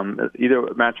 Either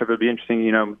matchup would be interesting,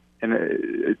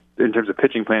 in terms of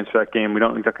pitching plans for that game. We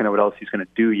don't exactly know what else he's going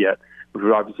to do yet, which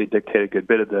would obviously dictate a good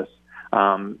bit of this.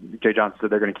 Jay Johnson said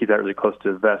they're going to keep that really close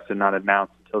to the vest and not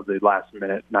announce until the last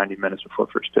minute, 90 minutes before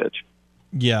first pitch.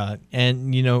 Yeah,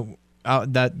 and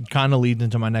that kind of leads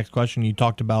into my next question. You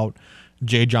talked about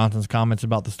Jay Johnson's comments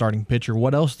about the starting pitcher.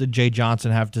 What else did Jay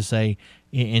Johnson have to say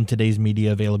in today's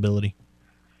media availability?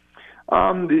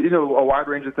 A wide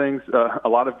range of things. A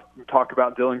lot of talk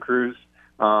about Dylan Cruz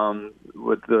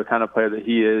with the kind of player that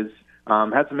he is.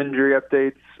 Had some injury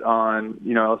updates on,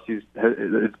 LSU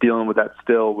is dealing with that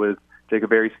still with Jacob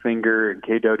Berry's finger and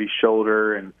Kay Doty's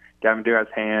shoulder and Gavin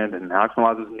Durat's hand and Alex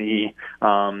Malazzo's knee. A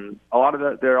lot of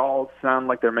that, they all sound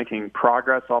like they're making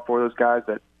progress, all 4 of those guys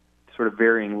at sort of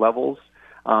varying levels.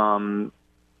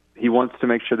 He wants to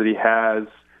make sure that he has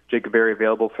Jacob Berry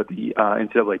available for the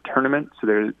NCAA tournament. So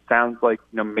there sounds like,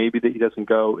 maybe that he doesn't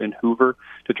go in Hoover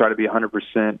to try to be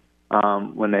 100%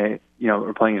 when they,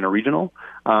 are playing in a regional.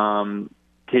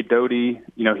 Kay Doty,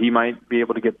 he might be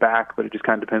able to get back, but it just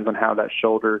kind of depends on how that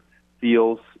shoulder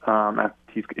feels. After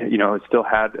he's, still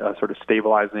had a sort of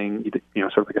stabilizing,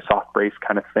 sort of like a soft brace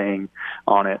kind of thing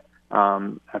on it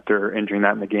after injuring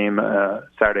that in the game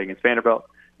Saturday against Vanderbilt.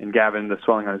 And Gavin, the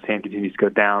swelling on his hand continues to go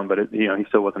down, but he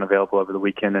still wasn't available over the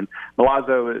weekend. And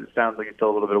Malazzo, it sounds like he's still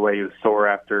a little bit away. He was sore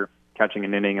after catching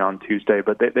an inning on Tuesday,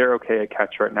 but they're okay at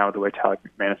catch right now with the way Tyler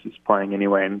McManus is playing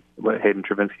anyway, and what Hayden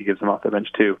Travinsky gives them off the bench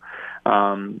too.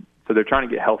 So they're trying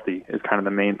to get healthy is kind of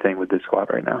the main thing with this squad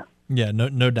right now. Yeah,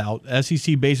 no doubt.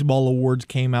 SEC Baseball Awards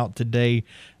came out today.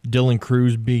 Dylan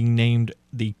Cruz being named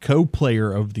the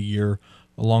co-player of the year,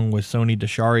 along with Sony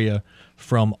DeSharia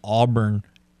from Auburn.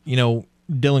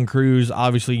 Dylan Cruz,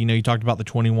 obviously, you talked about the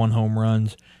 21 home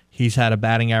runs. He's had a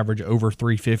batting average over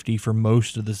 350 for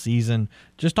most of the season.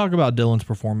 Just talk about Dylan's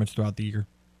performance throughout the year.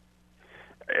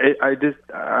 I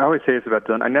always say this about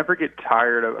Dylan. I never get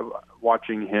tired of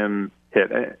watching him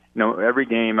hit. Every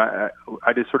game I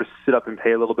just sort of sit up and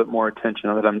pay a little bit more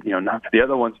attention. That I'm, not for the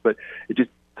other ones, but it's just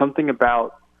something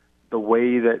about the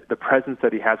way that the presence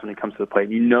that he has when he comes to the plate.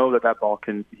 That ball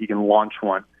he can launch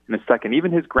one in a second.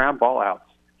 Even his ground ball outs,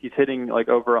 he's hitting like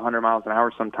over 100 miles an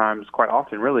hour sometimes, quite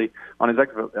often, really, on his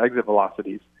exit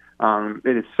velocities.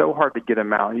 It is so hard to get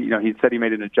him out. He said he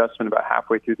made an adjustment about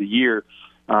halfway through the year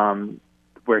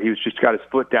where he was just got his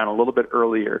foot down a little bit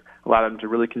earlier, allowed him to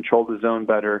really control the zone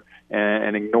better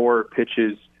and ignore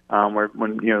pitches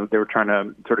when they were trying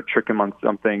to sort of trick him on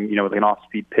something, with an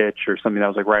off-speed pitch or something that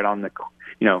was like right on the,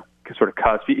 sort of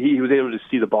cusp. He was able to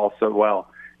see the ball so well.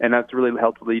 And that's really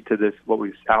helped lead to this, what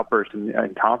we've outburst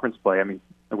in conference play. I mean,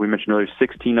 we mentioned earlier,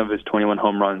 16 of his 21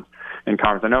 home runs in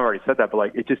conference. I know I already said that, but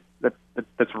like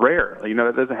that's rare. You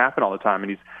know, that doesn't happen all the time.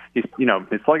 And he's you know,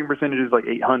 his slugging percentage is like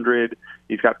 800.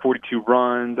 He's got 42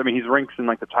 runs. I mean, he's ranked in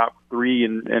like the top 3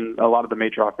 in a lot of the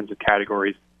major offensive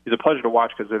categories. He's a pleasure to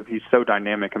watch because he's so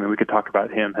dynamic. I mean, we could talk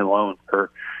about him alone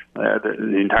for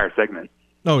the entire segment.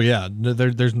 Oh yeah,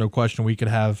 there's no question. We could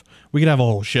have a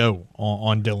whole show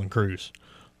on Dylan Crews.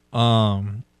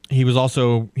 He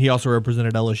also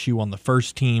represented LSU on the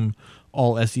first team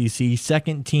All SEC.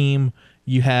 Second team,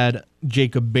 you had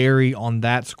Jacob Berry on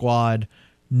that squad.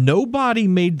 Nobody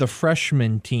made the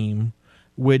freshman team,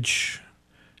 which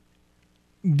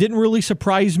didn't really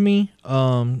surprise me.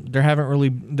 There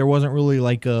wasn't really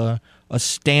like a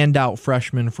standout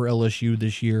freshman for LSU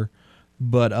this year.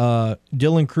 But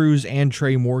Dylan Crews and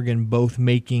Trey Morgan both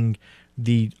making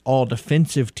the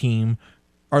all-defensive team.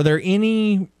 Are there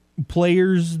any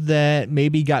players that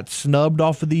maybe got snubbed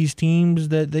off of these teams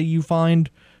that you find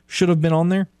should have been on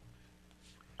there?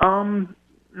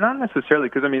 Not necessarily,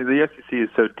 because, I mean, the SEC is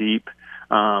so deep.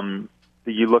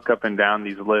 You look up and down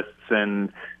these lists,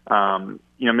 and,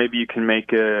 you know, maybe you can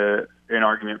make an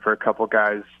argument for a couple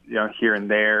guys, you know, here and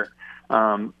there.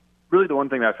 Really, the one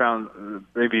thing that I found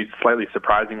maybe slightly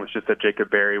surprising was just that Jacob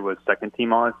Berry was second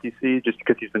team All SEC, just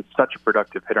because he's been such a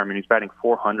productive hitter. I mean, he's batting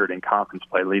 400 in conference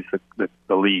play, leads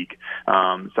the league. So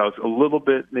I was a little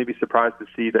bit maybe surprised to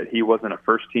see that he wasn't a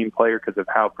first team player because of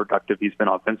how productive he's been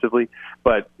offensively.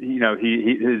 But you know,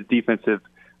 his defensive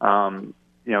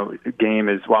game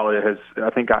is, while it has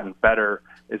I think gotten better,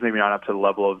 is maybe not up to the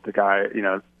level of the guy, you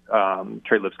know,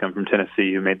 Trey Lipscomb from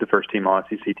Tennessee, who made the first team All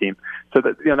SEC team. So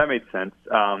that, you know, that made sense.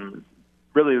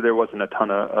 Really, there wasn't a ton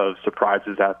of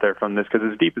surprises out there from this, because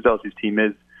as deep as LSU's team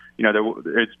is, you know,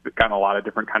 it's gotten a lot of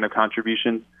different kind of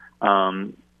contributions.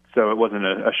 So it wasn't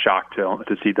a shock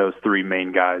to see those 3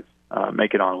 main guys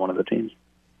make it on one of the teams.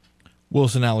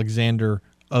 Wilson Alexander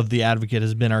of The Advocate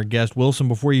has been our guest. Wilson,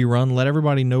 before you run, let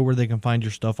everybody know where they can find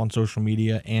your stuff on social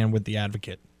media and with The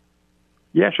Advocate.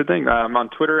 Yeah, sure thing. I'm on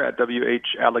Twitter at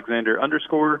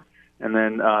WHAlexander_, and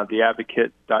then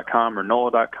theadvocate.com or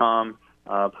NOLA.com.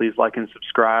 Please like and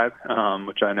subscribe,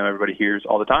 which I know everybody hears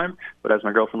all the time. But as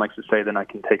my girlfriend likes to say, then I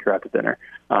can take her out to dinner,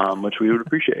 which we would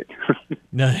appreciate.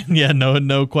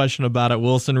 No question about it.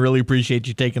 Wilson, really appreciate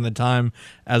you taking the time,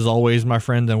 as always, my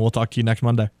friend, and we'll talk to you next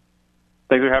Monday.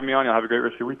 Thanks for having me on. You'll have a great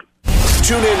rest of your week.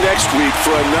 Tune in next week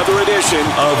for another edition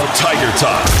of Tiger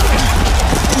Talk,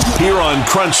 here on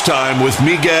Crunch Time with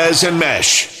Miguez and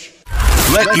Mesh.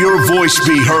 Let your voice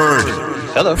be heard.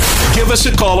 Hello. Give us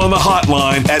a call on the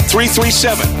hotline at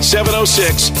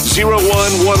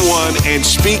 337-706-0111 and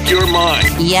speak your mind.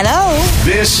 Hello.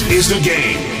 This is The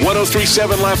Game.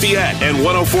 103.7 Lafayette and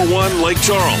 104.1 Lake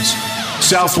Charles,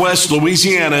 Southwest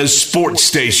Louisiana's sports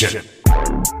station.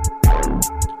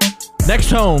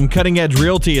 Next home, Cutting Edge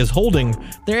Realty is holding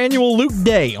their annual Luke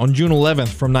Day on June 11th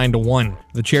from 9 to 1.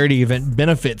 The charity event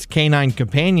benefits Canine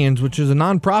Companions, which is a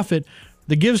nonprofit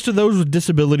that gives to those with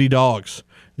disability dogs.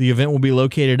 The event will be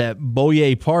located at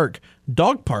Boyer Park,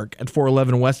 Dog Park at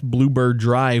 411 West Bluebird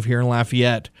Drive here in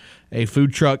Lafayette. A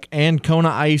food truck and Kona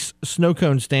Ice snow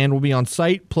cone stand will be on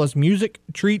site, plus music,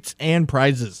 treats, and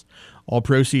prizes. All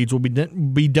proceeds will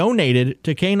be donated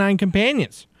to Canine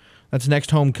Companions. That's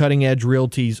Next Home Cutting Edge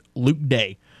Realty's Luke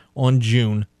Day on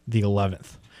June the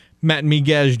 11th. Matt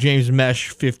Miguez, James Mesh,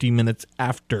 50 minutes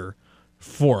after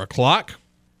 4 o'clock.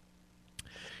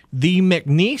 The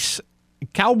McNeese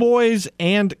Cowboys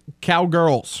and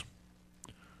Cowgirls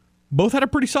both had a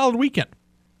pretty solid weekend.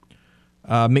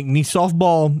 McNeese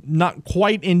softball not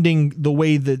quite ending the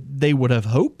way that they would have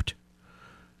hoped.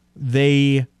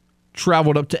 They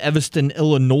traveled up to Evanston,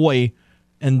 Illinois,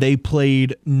 and they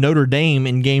played Notre Dame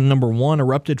in game number 1,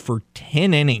 erupted for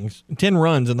 10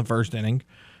 runs in the first inning,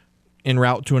 en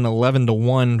route to an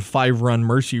 11-1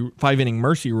 5-inning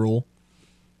mercy rule.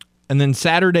 And then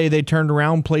Saturday they turned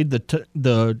around, played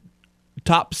the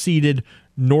top-seeded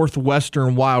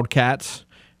Northwestern Wildcats.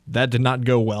 That did not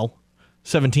go well.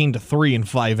 17-3 in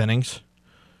 5 innings.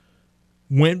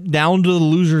 Went down to the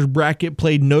losers bracket,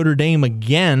 played Notre Dame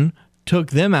again, took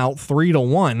them out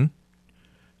 3-1.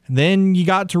 Then you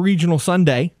got to Regional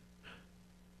Sunday,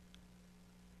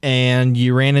 and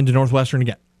you ran into Northwestern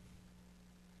again.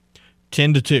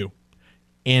 10-2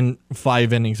 in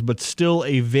 5 innings, but still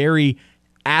a very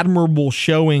admirable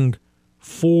showing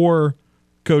for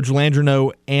Coach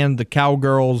Landreneau and the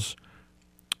Cowgirls.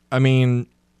 I mean,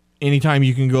 anytime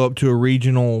you can go up to a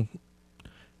regional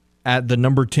at the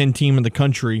number 10 team in the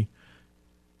country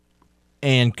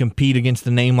and compete against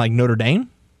a name like Notre Dame,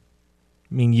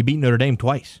 I mean, you beat Notre Dame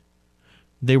twice.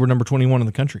 They were number 21 in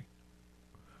the country.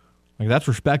 Like, that's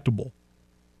respectable.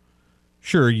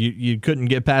 Sure, you couldn't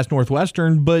get past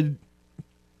Northwestern, but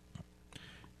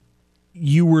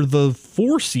you were the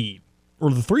 4 seed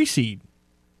or the 3 seed.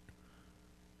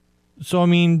 So, I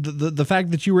mean, the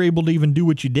fact that you were able to even do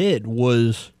what you did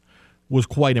was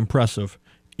quite impressive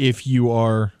if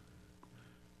you're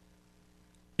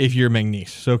McNeese.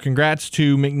 So congrats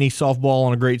to McNeese softball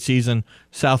on a great season,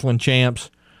 Southland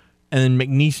champs, and then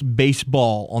McNeese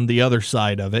baseball on the other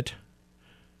side of it.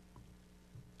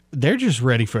 They're just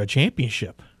ready for a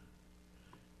championship.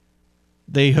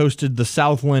 They hosted the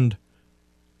Southland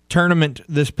tournament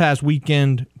this past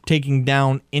weekend, taking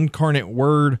down Incarnate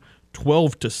Word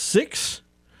 12-6,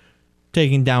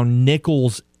 taking down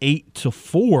Nichols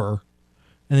 8-4,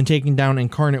 and then taking down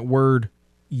Incarnate Word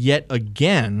yet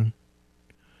again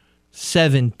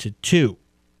 7-2.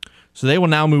 So they will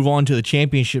now move on to the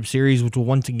championship series, which will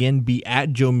once again be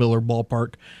at Joe Miller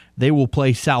Ballpark. They will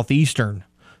play Southeastern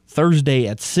Thursday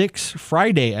at 6,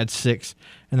 Friday at 6,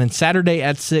 and then Saturday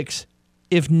at 6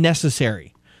 if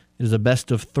necessary. It is a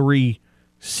best-of-3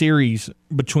 series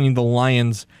between the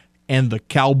Lions and the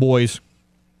Cowboys.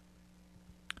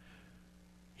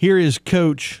 Here is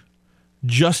Coach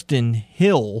Justin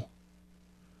Hill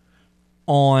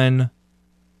on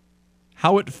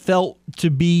how it felt to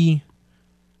be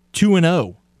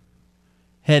 2-0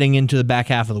 heading into the back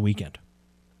half of the weekend.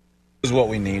 Is what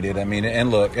we needed. I mean, and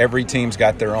look, every team's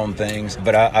got their own things,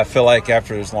 but I feel like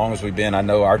after as long as we've been, I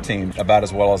know our team about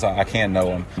as well as I can know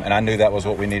them, and I knew that was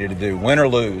what we needed to do. Win or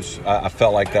lose, I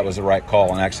felt like that was the right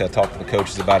call, and actually I talked to the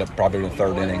coaches about it probably in the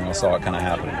third inning, and I saw it kind of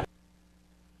happen.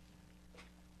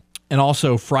 And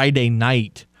also Friday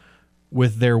night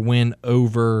with their win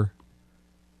over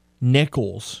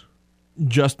Nichols,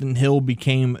 Justin Hill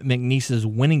became McNeese's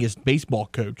winningest baseball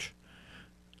coach,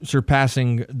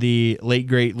 surpassing the late,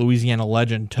 great Louisiana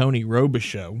legend Tony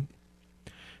Robichaux.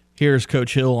 Here's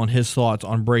Coach Hill on his thoughts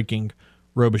on breaking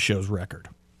Robichaux's record.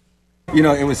 You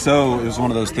know, it was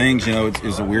one of those things, you know,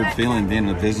 it's a weird feeling being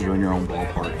a visitor in your own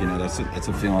ballpark. You know, it's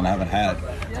a feeling I haven't had.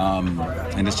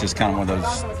 And it's just kind of one of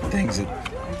those things that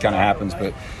kind of happens.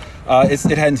 But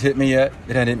it hadn't hit me yet.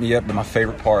 But my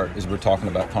favorite part is we're talking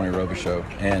about Tony Robichaux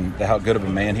and how good of a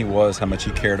man he was, how much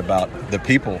he cared about the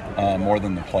people more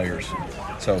than the players.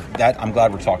 So I'm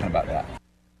glad we're talking about that.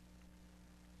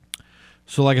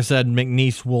 So like I said,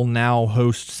 McNeese will now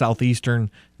host Southeastern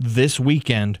this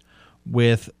weekend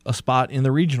with a spot in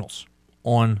the regionals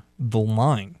on the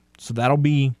line. So that'll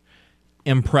be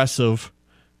impressive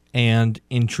and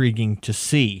intriguing to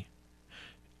see.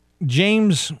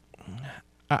 James,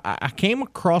 I came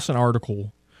across an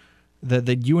article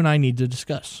that you and I need to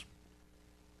discuss.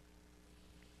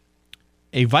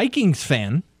 A Vikings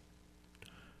fan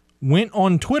went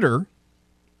on Twitter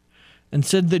and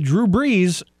said that Drew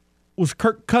Brees was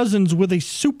Kirk Cousins with a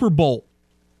Super Bowl.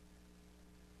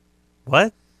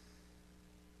 What?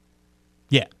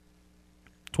 Yeah,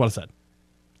 that's what I said.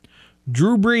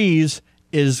 Drew Brees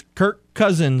is Kirk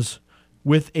Cousins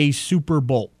with a Super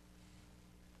Bowl.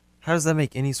 How does that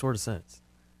make any sort of sense?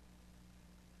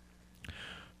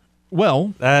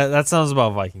 Well, that sounds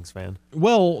about Vikings fan.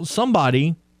 Well,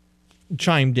 somebody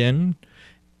chimed in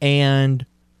and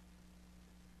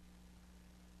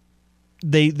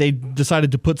they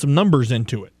decided to put some numbers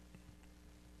into it.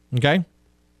 Okay?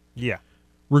 Yeah.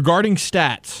 Regarding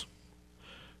stats,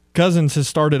 Cousins has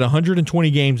started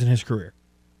 120 games in his career.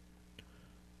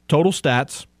 Total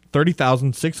stats,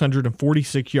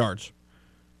 30,646 yards.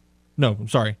 No, I'm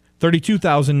sorry.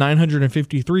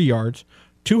 32,953 yards,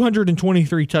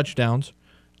 223 touchdowns,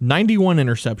 91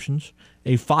 interceptions,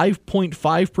 a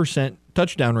 5.5%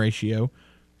 touchdown ratio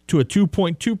to a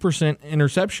 2.2%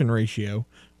 interception ratio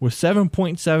with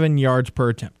 7.7 yards per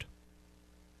attempt.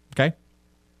 Okay?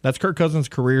 That's Kirk Cousins'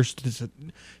 career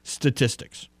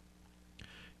statistics.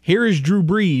 Here is Drew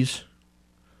Brees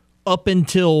up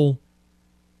until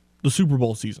the Super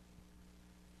Bowl season.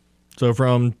 So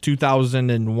from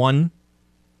 2001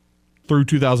 through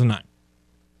 2009.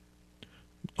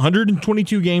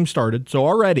 122 games started, so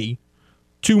already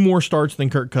 2 more starts than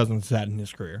Kirk Cousins had in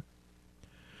his career.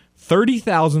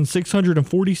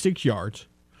 30,646 yards,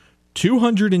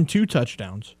 202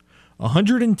 touchdowns,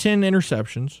 110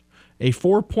 interceptions, a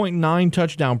 4.9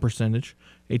 touchdown percentage,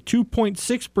 a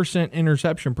 2.6%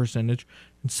 interception percentage,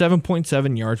 and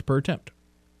 7.7 yards per attempt.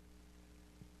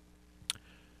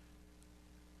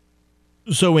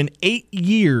 So in 8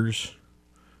 years,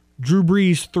 Drew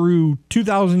Brees threw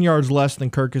 2,000 yards less than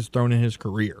Kirk has thrown in his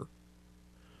career.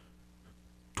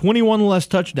 21 less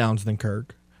touchdowns than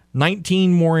Kirk,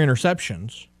 19 more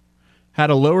interceptions, had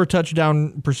a lower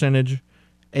touchdown percentage,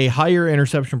 a higher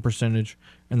interception percentage,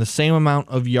 and the same amount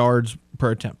of yards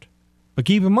per attempt. But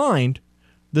keep in mind,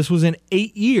 This was in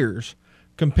 8 years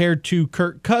compared to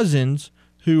Kirk Cousins,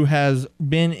 who has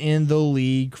been in the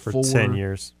league for 10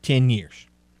 years. 10 years.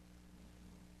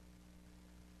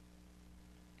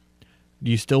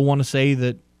 Do you still want to say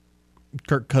that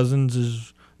Drew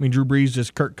Brees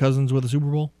is Kirk Cousins with a Super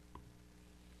Bowl?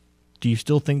 Do you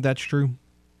still think that's true?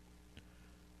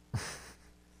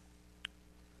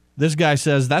 This guy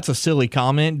says that's a silly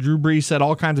comment. Drew Brees set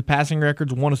all kinds of passing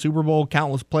records, won a Super Bowl,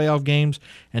 countless playoff games,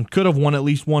 and could have won at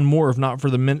least one more if not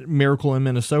for the miracle in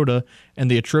Minnesota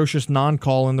and the atrocious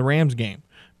non-call in the Rams game.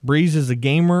 Brees is a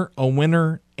gamer, a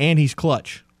winner, and he's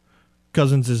clutch.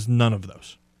 Cousins is none of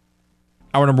those.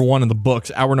 Hour number 1 in the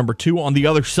books. Hour number 2 on the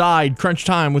other side. Crunch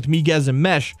time with Miguez and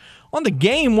Mesh. On the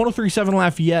game, 103.7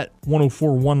 Lafayette,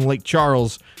 104.1 Lake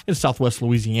Charles. It's Southwest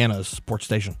Louisiana's sports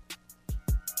station.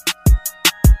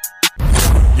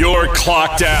 You're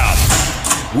clocked out.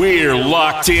 We're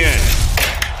locked in.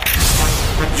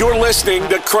 You're listening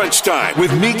to Crunch Time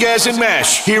with Miguez and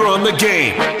Mesh here on the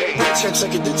game.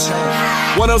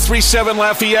 103.7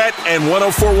 Lafayette and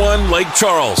 104.1 Lake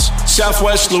Charles,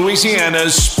 Southwest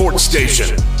Louisiana's sports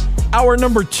station. Hour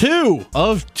number 2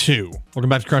 of 2. Welcome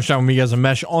back to Crunch Time with Miguez and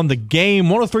Mesh on the game.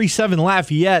 103.7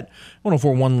 Lafayette,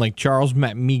 104.1 Lake Charles.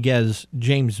 Matt Miguez,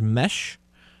 James Mesh,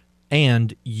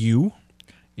 and you.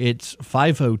 It's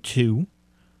 5:02,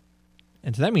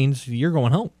 and so that means you're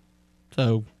going home.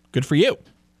 So good for you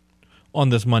on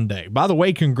this Monday. By the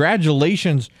way,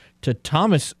 congratulations to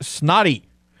Thomas Snoddy,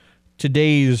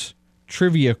 today's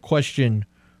trivia question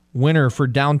winner for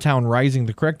Downtown Rising.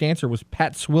 The correct answer was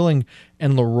Pat Swilling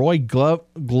and Leroy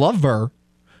Glover,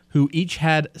 who each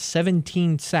had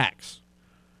 17 sacks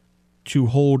to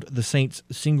hold the Saints'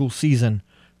 single-season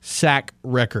sack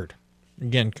record.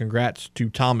 Again, congrats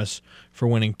to Thomas for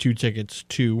winning 2 tickets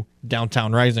to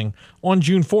Downtown Rising on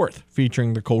June 4th,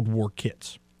 featuring the Cold War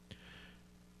Kids.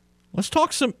 Let's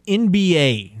talk some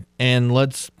NBA, and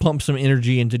let's pump some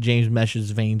energy into James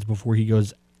Mesh's veins before he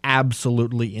goes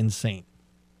absolutely insane.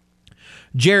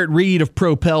 Jarrett Reed of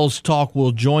Propels Talk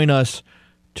will join us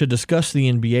to discuss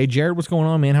the NBA. Jarrett, what's going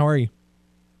on, man? How are you?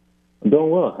 I'm doing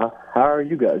well. How are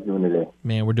you guys doing today?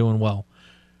 Man, we're doing well.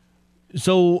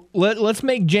 So let's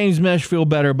make James Mesh feel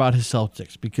better about his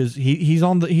Celtics because he's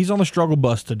on the struggle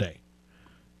bus today.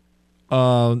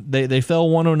 They fell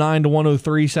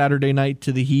 109-103 Saturday night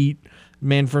to the Heat.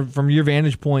 Man, from your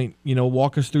vantage point,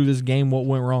 walk us through this game. What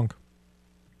went wrong?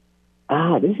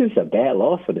 This is a bad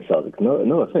loss for the Celtics.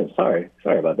 No offense. Sorry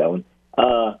about that one.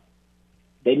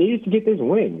 They needed to get this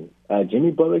win.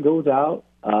 Jimmy Butler goes out.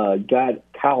 Got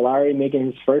Kyle Lowry making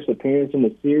his first appearance in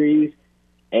the series,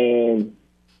 and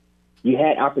you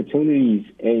had opportunities,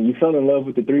 and you fell in love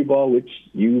with the 3-ball, which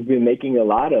you've been making a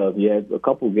lot of. You had a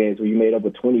couple of games where you made up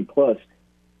a 20-plus,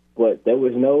 but there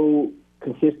was no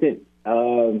consistent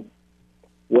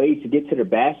way to get to the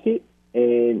basket,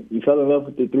 and you fell in love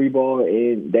with the 3-ball,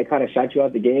 and that kind of shot you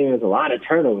out the game. There's a lot of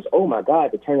turnovers. Oh, my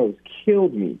God, the turnovers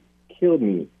killed me.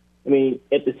 I mean,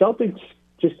 if the Celtics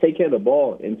just take care of the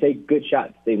ball and take good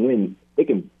shots, they win. They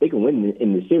can win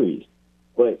in the series,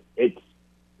 but it's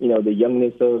the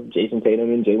youngness of Jason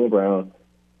Tatum and Jaylen Brown,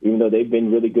 even though they've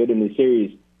been really good in the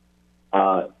series,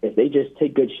 if they just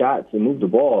take good shots and move the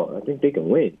ball, I think they can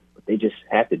win. But they just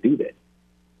have to do that.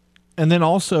 And then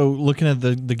also looking at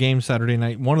the game Saturday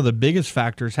night, one of the biggest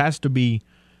factors has to be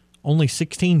only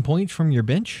 16 points from your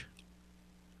bench.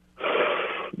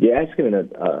 Yeah, asking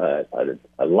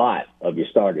a lot of your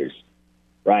starters,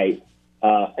 right?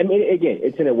 I mean, again,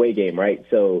 it's an away game, right?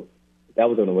 So that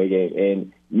was an away game,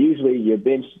 and usually your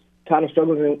bench kind of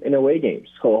struggles in away games.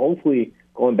 So hopefully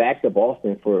going back to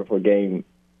Boston for game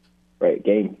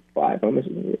 5, I'm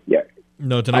assuming. Yeah.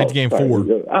 No, tonight's game 4.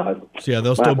 So yeah,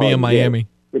 they'll still be in Miami. Yeah.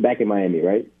 We're back in Miami,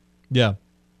 right? Yeah.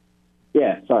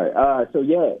 Yeah, sorry.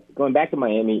 Going back to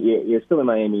Miami, you're still in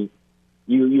Miami.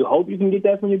 You hope you can get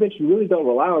that from your bench. You really don't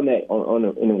rely on that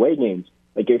in away games.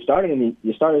 Like your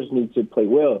starters need to play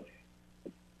well.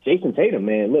 Jason Tatum,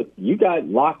 man, look, you got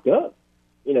locked up.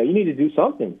 You need to do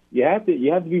something. You have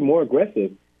to be more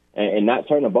aggressive and not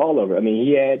turn the ball over. I mean,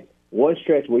 he had one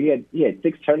stretch where he had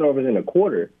 6 turnovers in a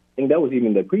quarter. I think that was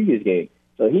even the previous game.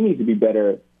 So he needs to be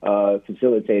better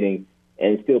facilitating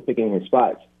and still picking his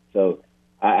spots. So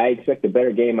I expect a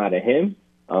better game out of him.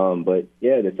 But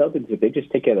yeah, the Celtics, if they just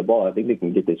take care of the ball, I think they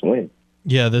can get this win.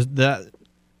 Yeah, that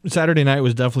Saturday night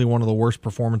was definitely one of the worst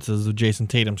performances of Jason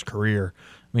Tatum's career.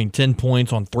 I mean, 10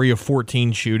 points on 3 of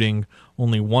 14 shooting,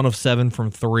 only 1 of 7 from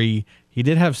 3. He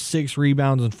did have 6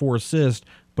 rebounds and 4 assists,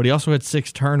 but he also had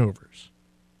 6 turnovers.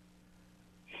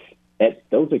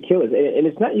 Those are killers. And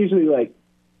it's not usually like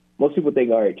most people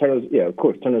think, all right, turnovers, yeah, of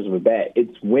course, turnovers are bad.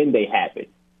 It's when they happen.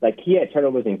 like he had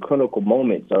turnovers in critical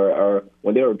moments or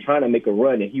when they were trying to make a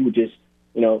run and he would just,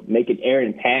 make an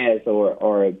errant pass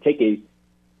or take a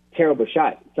terrible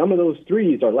shot. Some of those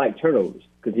threes are like turnovers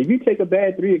because if you take a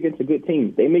bad three against a good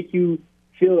team, they make you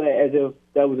feel as if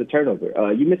that was a turnover.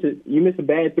 You miss a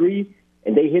bad three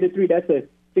and they hit a three, that's a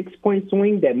 6-point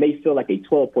swing that may feel like a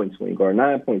 12-point swing or a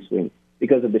 9-point swing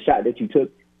because of the shot that you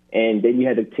took, and then you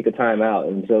had to take a timeout.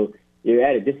 And so you're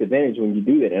at a disadvantage when you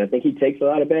do that. And I think he takes a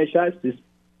lot of bad shots just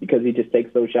because he just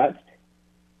takes those shots.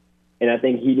 And I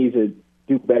think he needs to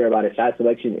do better about his shot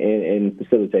selection and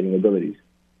facilitating abilities.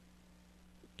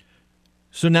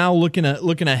 So now looking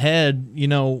ahead,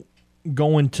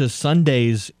 going to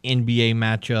Sunday's NBA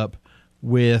matchup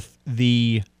with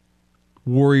the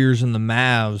Warriors and the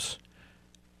Mavs,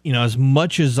 as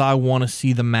much as I want to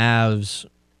see the Mavs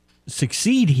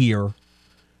succeed here,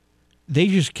 they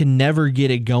just can never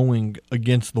get it going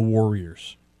against the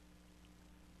Warriors.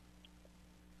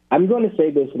 I'm going to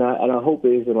say this, and I hope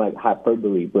it isn't like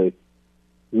hyperbole, but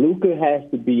Luka has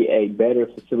to be a better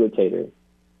facilitator,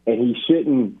 and he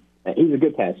shouldn't. He's a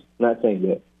good passer. I'm not saying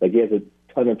that. Like he has a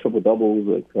ton of triple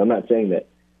doubles. I'm not saying that,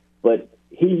 but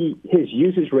his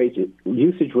usage rate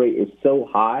is so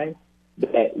high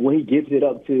that when he gives it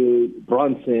up to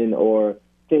Brunson or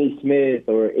Finney Smith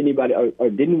or anybody or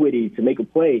Dinwiddie to make a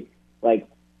play, like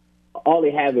all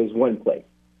they have is one play.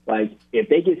 Like if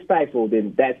they get stifled,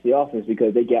 then that's the offense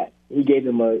because he gave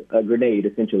them a grenade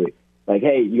essentially. Like,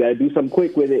 hey, you got to do something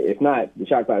quick with it. If not, the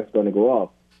shot clock is going to go off.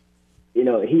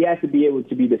 He has to be able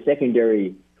to be the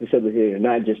secondary facilitator,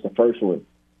 not just the first one.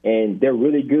 And they're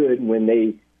really good when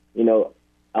they,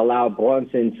 allow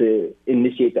Brunson to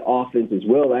initiate the offense as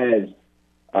well as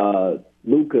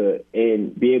Luka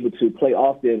and be able to play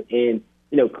off them. And,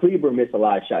 Kleber missed a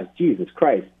lot of shots. Jesus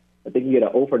Christ. I think he had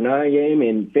an 0 for 9 game,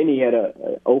 and Finney had a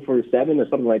 0 for 7 or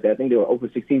something like that. I think they were 0 for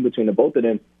 16 between the both of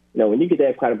them. When you get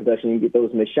that kind of production, you get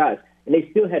those missed shots. And they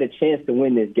still had a chance to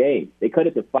win this game. They cut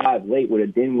it to 5 late with a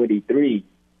Dinwiddie 3,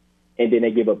 and then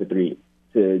they give up a 3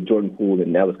 to Jordan Poole,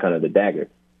 and that was kind of the dagger.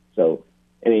 So,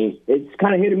 it's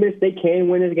kind of hit or miss. They can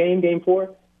win this game 4,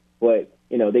 but,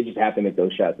 they just have to make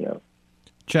those shots now.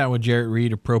 Chatting with Jarrett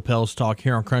Reed of Propels Talk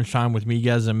here on Crunch Time with me,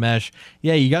 guys, and Mesh.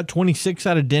 Yeah, you got 26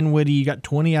 out of Dinwiddie, you got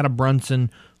 20 out of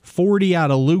Brunson, 40 out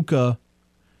of Luka,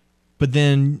 but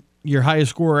then your highest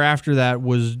scorer after that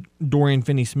was Dorian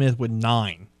Finney-Smith with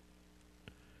 9.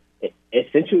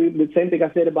 Essentially, the same thing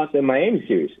I said about the Miami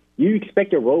series. You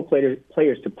expect your role players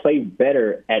to play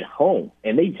better at home,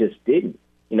 and they just didn't.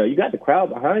 You got the crowd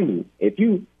behind you. If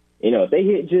if they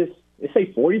hit just, let's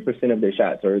say 40% of their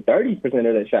shots or 30% of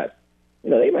their shots,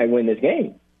 they might win this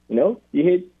game. You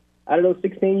hit, out of those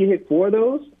 16, you hit 4 of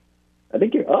those, I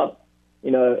think you're up.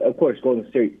 Of course, Golden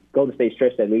State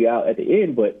stretched that league out at the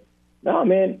end, but no,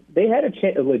 man, they had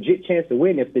a legit chance to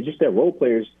win if their role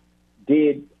players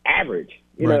did average.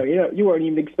 You weren't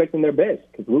even expecting their best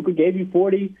because Luka gave you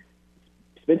 40,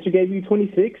 Spencer gave you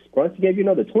 26, Brunson gave you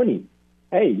another 20.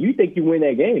 Hey, you think you win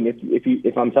that game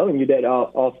if I'm telling you that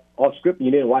off script and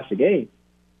you didn't watch the game,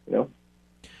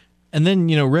 And then,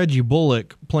 Reggie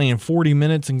Bullock playing 40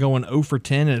 minutes and going 0 for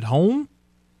 10 at home?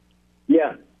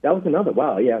 Yeah, that was another.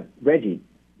 Wow, yeah, Reggie.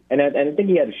 And I think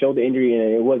he had a shoulder injury,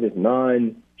 and it was his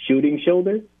non-shooting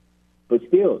shoulder. But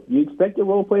still, you expect your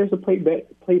role players to play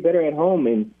better at home,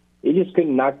 and he just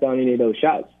couldn't knock down any of those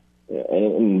shots.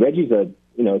 And Reggie's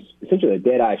essentially a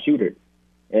dead-eye shooter.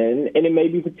 And it may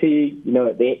be fatigue.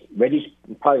 Reggie's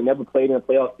probably never played in a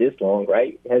playoff this long,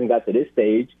 right? He hasn't got to this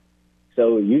stage.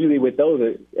 So usually with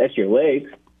those, that's your legs,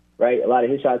 right? A lot of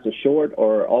his shots are short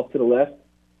or off to the left.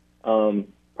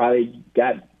 Probably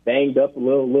got banged up a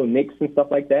little nicks and stuff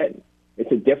like that.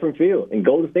 It's a different feel. And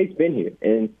Golden State's been here,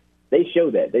 and they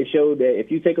show that. They showed that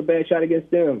if you take a bad shot against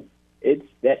them, it's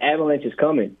that avalanche is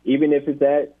coming. Even if it's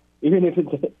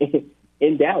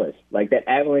in Dallas, like that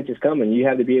avalanche is coming. You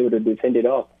have to be able to defend it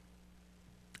off.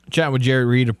 Chat with Jarrett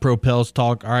Reed of Propels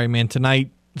Talk. All right, man.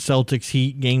 Tonight, Celtics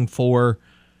Heat Game 4.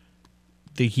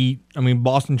 The Heat.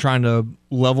 Boston trying to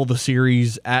level the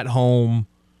series at home.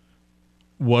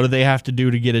 What do they have to do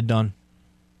to get it done?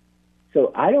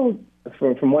 So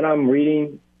from what I'm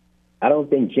reading, I don't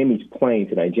think Jimmy's playing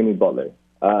tonight, Jimmy Butler.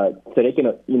 So they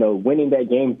can, winning that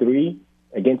Game 3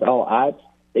 against all odds,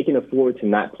 they can afford to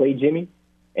not play Jimmy.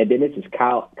 And then this is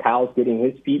Kyle's getting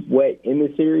his feet wet in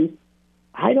the series.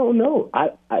 I don't know.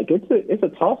 It's a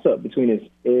toss-up between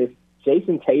if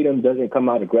Jason Tatum doesn't come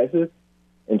out aggressive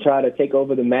and try to take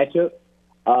over the matchup.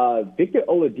 Victor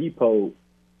Oladipo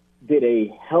did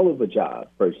a hell of a job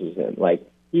versus him. Like,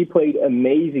 he played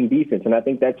amazing defense, and I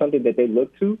think that's something that they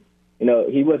look to.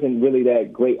 He wasn't really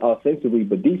that great offensively,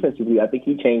 but defensively, I think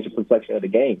he changed the complexion of the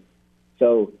game.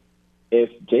 So if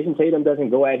Jason Tatum doesn't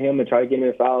go at him and try to get him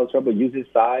in foul trouble, use his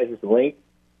size, his length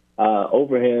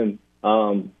over him.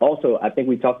 Also, I think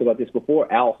we talked about this before,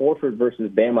 Al Horford versus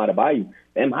Bam Adebayo.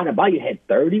 Bam Adebayo had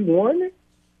 31.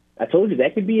 I told you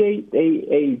that could be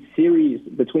a series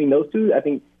between those two. I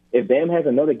think if Bam has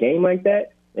another game like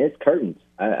that, it's curtains.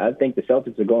 I think the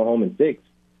Celtics are going home in 6.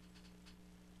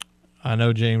 I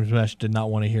know James Mesh did not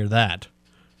want to hear that.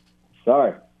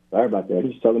 Sorry about that. I'm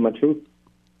just telling my truth.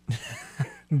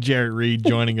 Jarrett Reed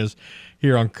joining us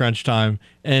here on Crunch Time.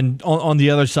 And on the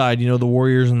other side, the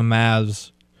Warriors and the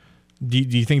Mavs. Do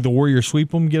you think the Warriors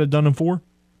sweep them, get it done in 4?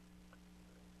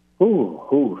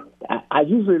 I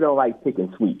usually don't like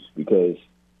picking sweeps because,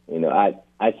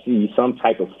 I see some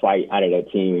type of fight out of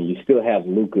that team, and you still have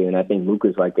Luka, and I think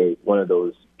Luka's like one of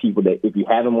those people that if you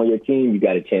have him on your team, you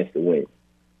got a chance to win.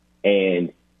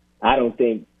 And I don't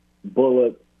think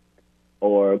Bullock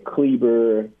or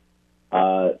Kleber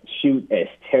shoot as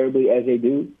terribly as they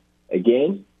do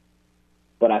again,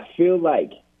 but I feel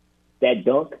like that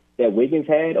dunk that Wiggins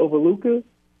had over Luka,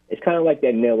 it's kind of like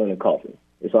that nail in the coffin.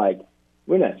 It's like,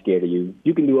 we're not scared of you.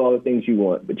 You can do all the things you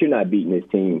want, but you're not beating this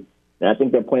team. And I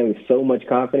think they're playing with so much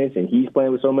confidence, and he's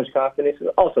playing with so much confidence.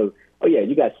 Also,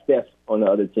 you got Steph on the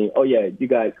other team. You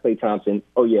got Klay Thompson.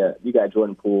 You got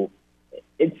Jordan Poole.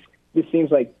 It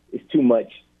seems like it's too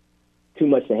much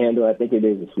to handle. I think it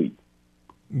is a sweep.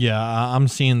 Yeah, I'm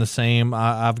seeing the same.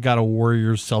 I've got a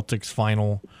Warriors-Celtics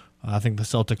final. I think the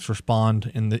Celtics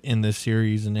respond in this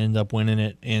series and end up winning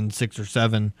it in 6 or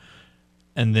 7.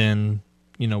 And then,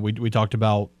 we talked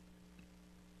about,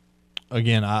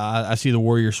 again, I see the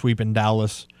Warriors sweeping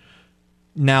Dallas.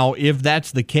 Now, if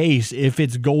that's the case, if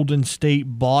it's Golden State,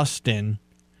 Boston,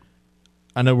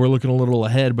 I know we're looking a little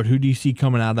ahead, but who do you see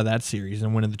coming out of that series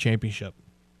and winning the championship?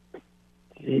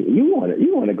 You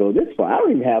want to go this far? I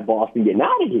don't even have Boston getting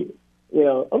out of here.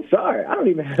 I'm sorry. I don't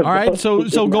even have. All right,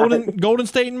 so Golden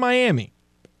State and Miami.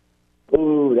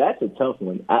 Ooh, that's a tough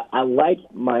one. I like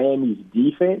Miami's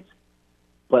defense,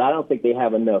 but I don't think they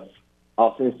have enough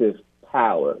offensive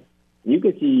power. You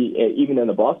can see, even in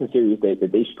the Boston series, that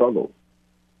they struggle.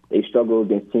 They struggle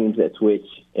against teams that switch,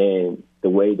 and the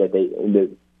way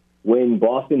that when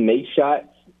Boston makes shots,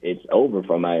 it's over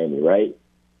for Miami, right?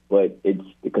 But it's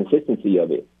the consistency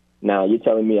of it. Now, you're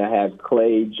telling me I have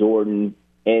Klay, Jordan,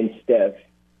 and Steph.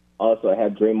 Also, I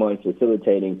have Draymond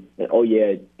facilitating. And,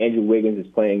 Andrew Wiggins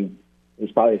is playing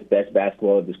probably his best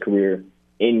basketball of his career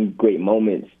in great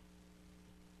moments.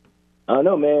 I don't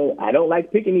know, man. I don't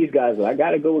like picking these guys, but I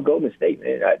got to go with Golden State,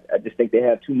 man. I just think they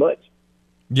have too much.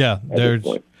 Yeah,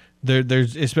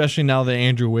 there's especially now that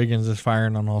Andrew Wiggins is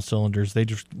firing on all cylinders.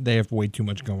 They have way too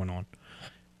much going on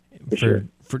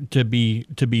to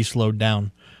be slowed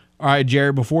down. All right,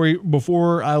 Jared,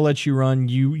 before I let you run,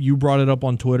 you brought it up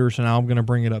on Twitter, so now I'm going to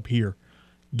bring it up here.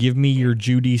 Give me your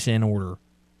Judice in order.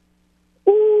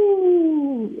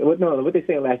 Ooh. What they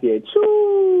saying last year?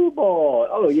 True ball.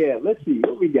 Oh, yeah. Let's see.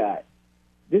 What we got?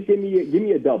 Just give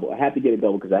me a double. I have to get a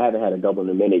double because I haven't had a double in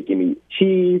a minute. Give me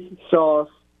cheese, sauce,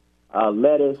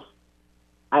 lettuce.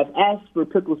 I've asked for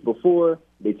pickles before.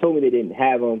 They told me they didn't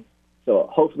have them. So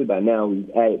hopefully by now we've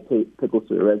added pickles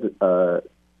to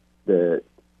the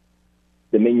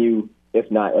menu.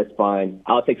 If not, that's fine.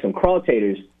 I'll take some crawl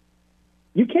taters.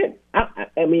 You can't.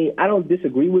 I mean, I don't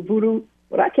disagree with voodoo,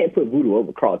 but I can't put voodoo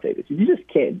over crawl taters. You just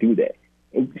can't do that.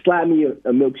 And slide me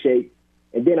a milkshake,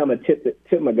 and then I'm gonna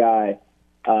tip my guy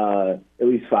at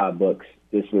least $5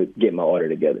 just to get my order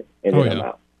together, and then I'm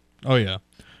out. Oh yeah,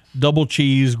 double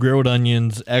cheese, grilled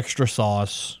onions, extra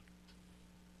sauce,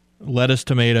 lettuce,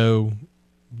 tomato,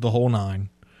 the whole 9.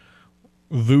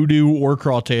 Voodoo or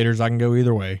crawl taters, I can go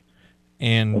either way,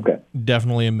 and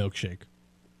definitely a milkshake.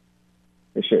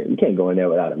 For sure, you can't go in there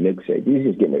without a milkshake. You're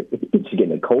just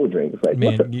getting a cold drink. It's like,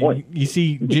 man, what's the point? You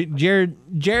see,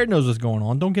 Jared knows what's going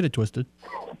on. Don't get it twisted.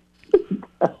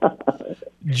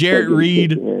 Jarrett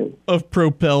Reed of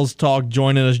Propels Talk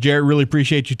joining us. Jarrett, really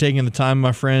appreciate you taking the time,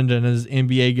 my friend. And as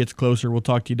NBA gets closer, we'll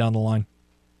talk to you down the line.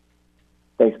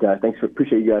 Thanks, guys.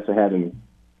 Appreciate you guys for having me.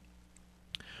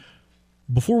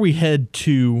 Before we head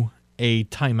to a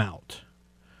timeout,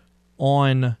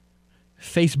 on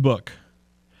Facebook,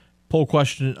 poll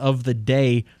question of the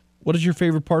day: what is your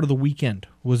favorite part of the weekend?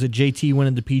 Was it JT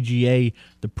winning the PGA,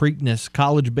 the Preakness,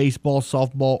 college baseball,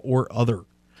 softball, or other?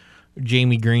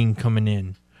 Jamie Green coming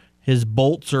in. His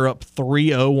Bolts are up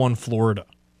 3-0 on Florida.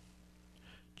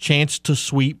 Chance to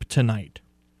sweep tonight.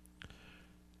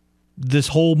 This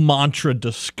whole mantra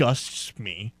disgusts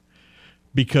me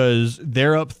because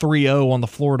they're up 3-0 on the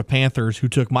Florida Panthers, who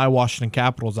took my Washington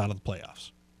Capitals out of the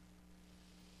playoffs.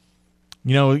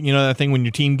 You know that thing when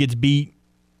your team gets beat,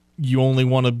 you only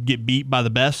want to get beat by the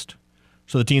best.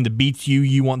 So the team that beats you,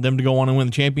 you want them to go on and win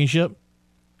the championship.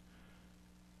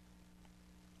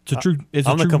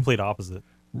 I'm the complete opposite.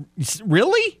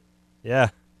 Really? Yeah.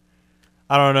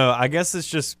 I don't know. I guess it's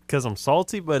just because I'm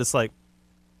salty, but it's like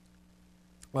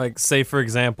say, for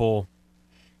example,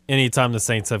 anytime the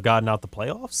Saints have gotten out the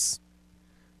playoffs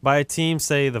by a team,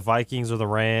 say the Vikings or the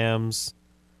Rams,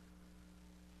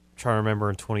 I'm trying to remember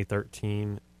in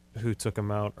 2013 who took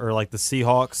them out, or like the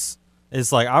Seahawks,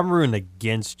 it's like I'm rooting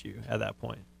against you at that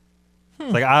point.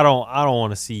 Like I don't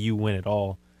want to see you win at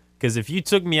all, because if you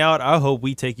took me out, I hope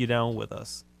we take you down with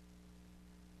us.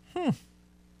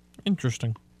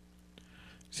 Interesting.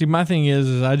 See, my thing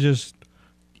is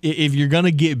if you're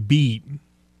gonna get beat,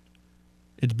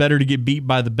 it's better to get beat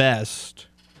by the best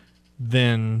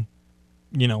than,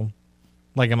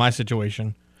 like in my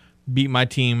situation, beat my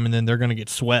team and then they're gonna get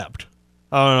swept.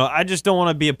 I don't know. I just don't want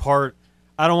to be a part.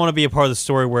 I don't want to be a part of the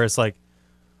story where it's like,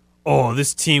 oh,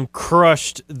 this team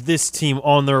crushed this team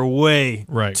on their way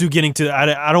to getting to.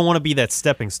 I don't want to be that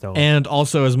stepping stone. And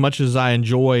also, as much as I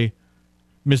enjoy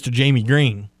Mr. Jamie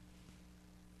Green,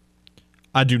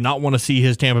 I do not want to see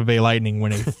his Tampa Bay Lightning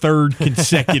win a third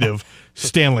consecutive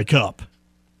Stanley Cup.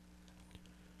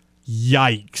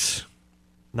 Yikes.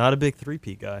 Not a big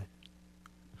three-peat guy.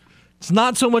 It's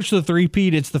not so much the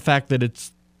three-peat, it's the fact that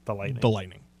it's the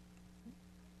Lightning.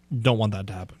 Don't want that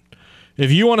to happen.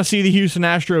 If you want to see the Houston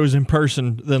Astros in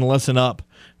person, then listen up.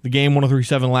 The game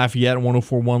 103.7 Lafayette and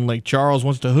 104.1 Lake Charles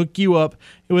wants to hook you up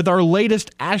with our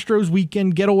latest Astros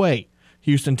weekend getaway.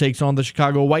 Houston takes on the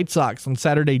Chicago White Sox on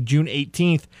Saturday, June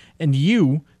 18th, and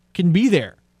you can be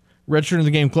there. Register in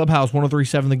the Game Clubhouse,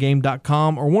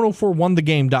 1037thegame.com or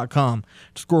 1041thegame.com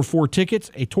to score 4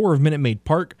 tickets, a tour of Minute Maid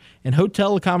Park, and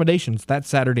hotel accommodations that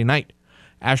Saturday night.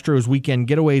 Astros weekend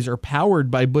getaways are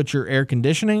powered by Butcher Air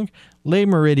Conditioning, Le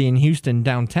Meridian Houston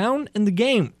Downtown, and The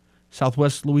Game,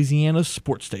 Southwest Louisiana's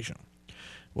sports station.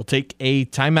 We'll take a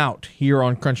timeout here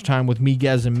on Crunch Time with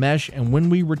Miguez and Mesh, and when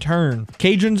we return,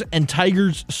 Cajuns and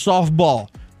Tigers softball.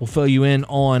 We'll fill you in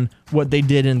on what they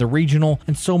did in the regional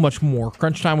and so much more.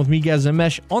 Crunch Time with Miguez and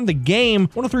Mesh on The Game,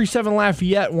 103.7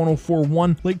 Lafayette,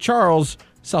 104.1 Lake Charles,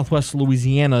 Southwest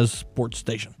Louisiana's sports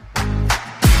station.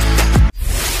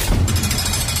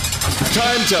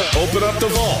 Time to open up the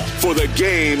vault for the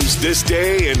games this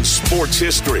day in sports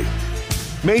history.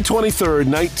 May 23rd,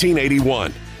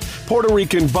 1981. Puerto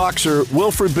Rican boxer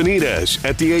Wilfred Benitez,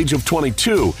 at the age of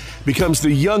 22, becomes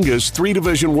the youngest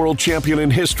three-division world champion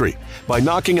in history by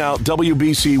knocking out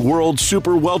WBC world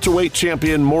super welterweight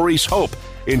champion Maurice Hope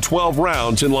in 12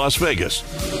 rounds in Las Vegas.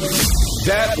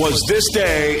 That was this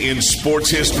day in sports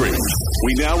history.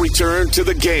 We now return to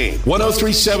The Game.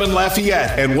 103.7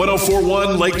 Lafayette and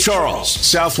 104.1 Lake Charles,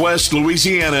 Southwest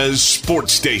Louisiana's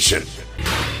sports station.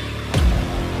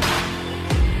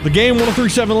 The Game,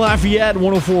 103.7 Lafayette,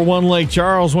 104.1 Lake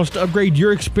Charles wants to upgrade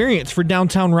your experience for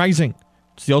Downtown Rising.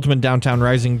 It's the ultimate Downtown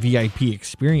Rising VIP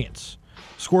experience.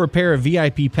 Score a pair of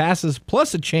VIP passes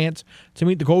plus a chance to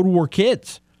meet the Cold War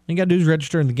kids. All you got to do is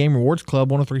register in the Game Rewards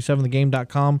Club,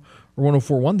 1037thegame.com or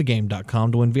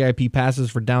 1041thegame.com to win VIP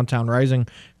passes for Downtown Rising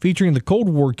featuring the Cold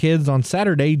War kids on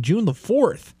Saturday, June the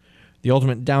 4th. The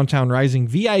ultimate Downtown Rising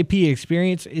VIP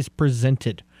experience is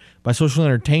presented by Social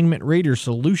Entertainment, Raider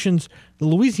Solutions, the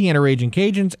Louisiana Raging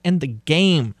Cajuns, and The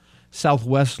Game,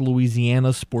 Southwest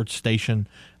Louisiana sports station.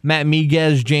 Matt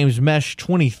Miguez, James Mesh,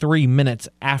 23 minutes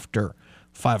after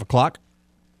 5 o'clock.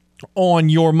 On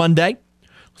your Monday,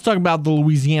 let's talk about the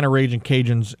Louisiana Raging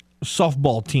Cajuns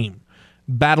softball team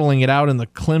battling it out in the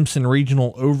Clemson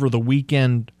Regional over the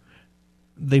weekend.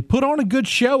 They put on a good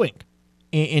showing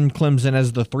in Clemson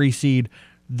as the 3 seed.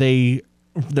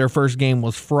 Their first game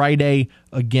was Friday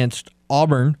against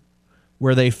Auburn,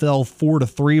 where they fell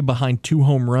 4-3 behind 2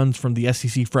 home runs from the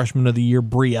SEC Freshman of the Year,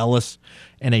 Bree Ellis,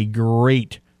 and a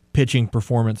great pitching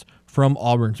performance from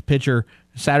Auburn's pitcher.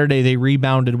 Saturday, they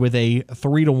rebounded with a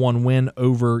 3-1 win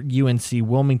over UNC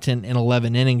Wilmington in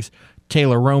 11 innings.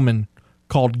 Taylor Roman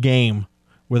called game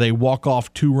with a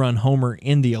walk-off 2-run homer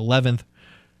in the 11th.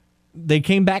 They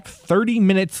came back 30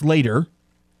 minutes later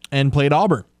and played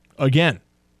Auburn again.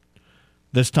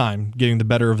 This time, getting the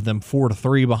better of them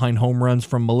 4-3 behind home runs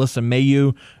from Melissa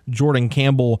Mayu, Jordan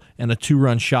Campbell, and a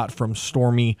 2-run shot from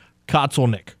Stormy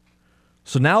Kotzelnick.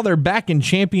 So now they're back in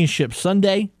Championship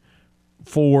Sunday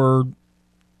for,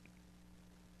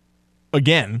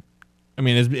 again, I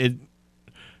mean,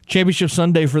 Championship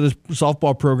Sunday for this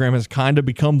softball program has kind of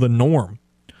become the norm.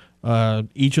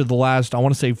 Each of the last, I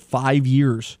want to say 5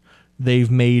 years, they've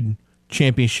made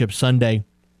Championship Sunday.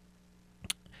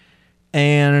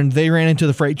 And they ran into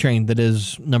the freight train that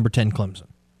is number 10 Clemson.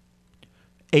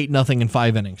 8-0 in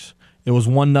 5 innings. It was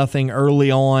 1-0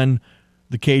 early on.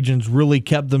 The Cajuns really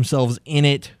kept themselves in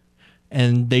it,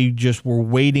 and they just were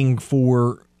waiting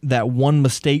for that one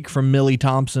mistake from Millie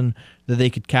Thompson that they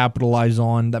could capitalize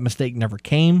on. That mistake never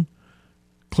came.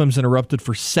 Clemson erupted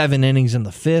for 7 innings in the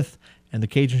 5th, and the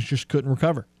Cajuns just couldn't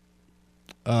recover.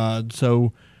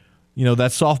 So,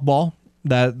 that's softball.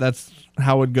 That's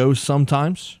how it goes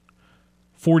sometimes.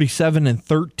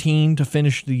 47-13 to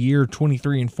finish the year,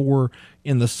 23-4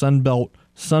 in the Sun Belt.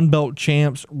 Sun Belt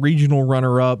champs, regional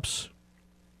runner-ups.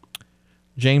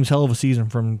 James, hell of a season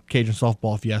from Cajun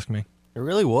softball, if you ask me. It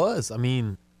really was. I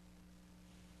mean,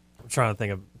 I'm trying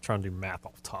to do math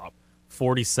off top.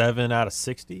 47 out of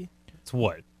 60? It's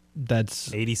what? That's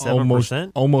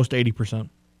 87%? Almost 80%.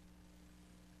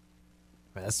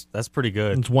 That's pretty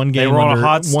good. It's one game. They were on a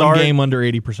hot start. 1 game under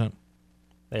 80%.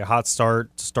 They had a hot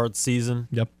start to start the season.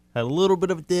 Yep. Had a little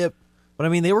bit of a dip, but I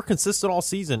mean they were consistent all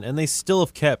season, and they still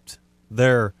have kept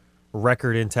their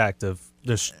record intact of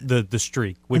the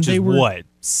streak, which is what,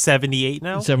 78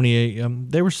 now?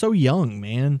 78. They were so young,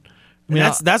 man. I mean,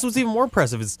 that's what's even more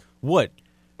impressive is what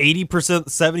 80%,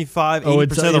 75,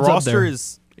 80% of the roster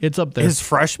is up there. Is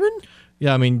freshmen?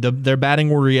 Yeah, I mean their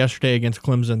batting order yesterday against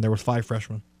Clemson, there was 5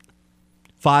 freshmen.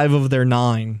 5 of their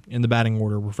 9 in the batting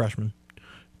order were freshmen.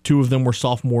 2 of them were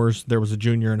sophomores. There was a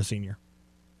junior and a senior.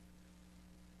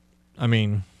 I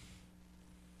mean,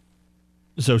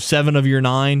 so 7 of your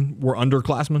 9 were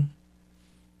underclassmen.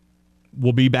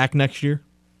 Will be back next year.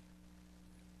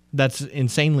 That's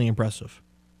insanely impressive.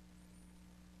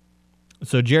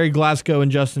 So Jerry Glasgow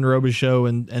and Justin Robichaux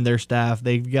and their staff,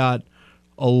 they've got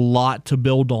a lot to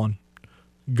build on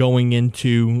going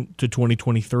into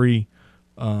 2023.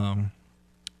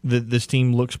 This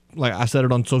team looks, like I said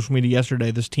it on social media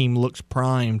yesterday, this team looks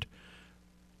primed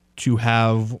to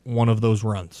have one of those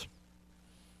runs.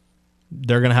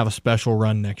 They're going to have a special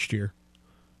run next year,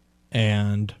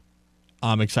 and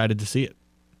I'm excited to see it.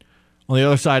 On the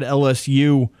other side,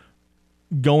 LSU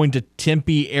going to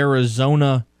Tempe,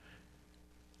 Arizona,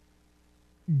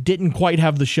 didn't quite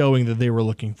have the showing that they were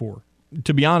looking for.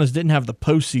 To be honest, didn't have the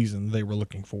postseason they were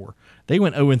looking for. They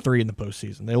went 0-3 in the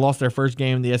postseason. They lost their first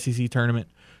game in the SEC tournament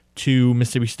to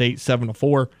Mississippi State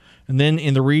 7-4. And then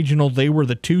in the regional, they were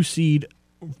the 2 seed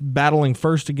battling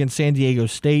first against San Diego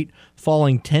State,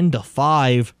 falling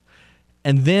 10-5.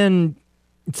 And then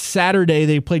Saturday,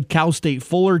 they played Cal State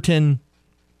Fullerton.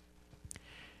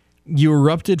 You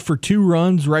erupted for 2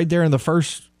 runs right there in the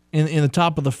first, in the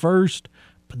top of the first,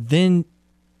 but then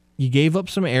you gave up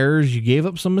some errors, you gave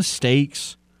up some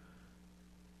mistakes.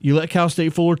 You let Cal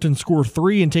State Fullerton score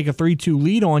 3 and take a 3-2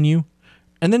 lead on you,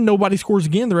 and then nobody scores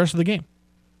again the rest of the game.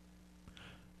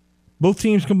 Both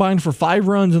teams combined for 5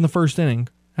 runs in the first inning.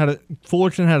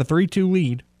 Fullerton had a 3-2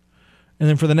 lead, and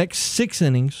then for the next 6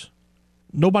 innings,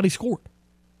 nobody scored.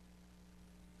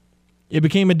 It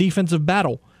became a defensive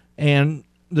battle, and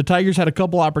the Tigers had a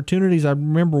couple opportunities. I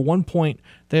remember one point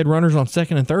they had runners on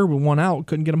second and third with 1 out,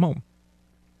 couldn't get them home.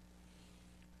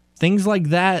 Things like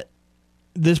that,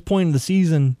 this point in the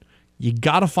season, you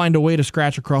got to find a way to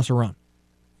scratch across a run.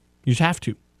 You just have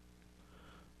to.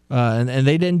 And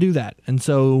they didn't do that. And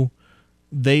so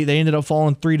they ended up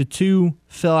falling 3-2,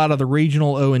 fell out of the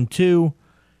regional 0-2.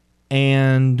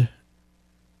 And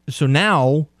so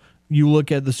now you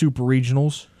look at the super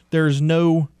regionals, there's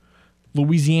no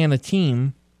Louisiana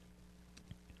team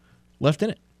left in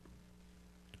it.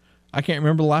 I can't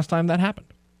remember the last time that happened.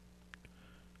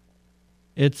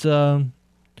 It's been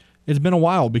a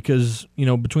while because,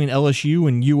 between LSU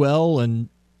and UL and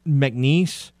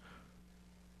McNeese,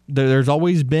 there's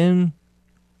always been,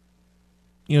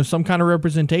 some kind of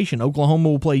representation. Oklahoma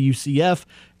will play UCF,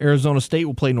 Arizona State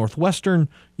will play Northwestern,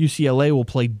 UCLA will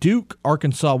play Duke,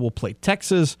 Arkansas will play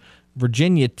Texas,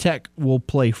 Virginia Tech will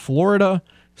play Florida,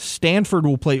 Stanford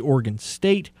will play Oregon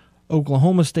State,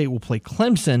 Oklahoma State will play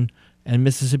Clemson, and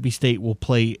Mississippi State will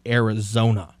play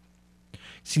Arizona.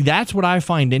 See, that's what I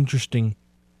find interesting.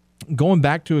 Going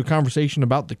back to a conversation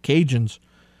about the Cajuns,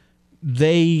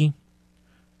 they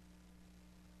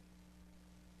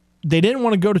didn't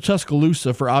want to go to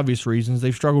Tuscaloosa for obvious reasons.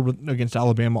 They've struggled against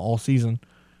Alabama all season.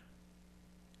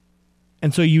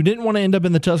 And so you didn't want to end up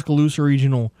in the Tuscaloosa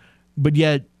Regional, but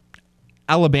yet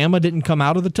Alabama didn't come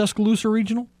out of the Tuscaloosa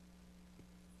Regional?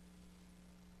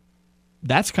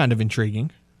 That's kind of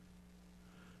intriguing.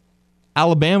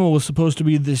 Alabama was supposed to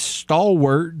be this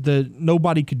stalwart that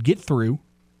nobody could get through,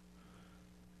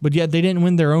 but yet they didn't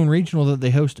win their own regional that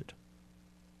they hosted.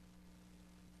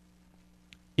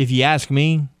 If you ask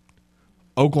me,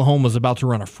 Oklahoma's about to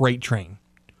run a freight train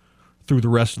through the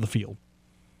rest of the field,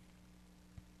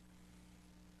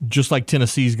 just like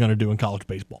Tennessee's going to do in college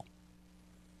baseball.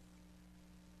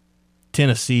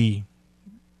 Tennessee,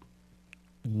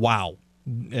 wow.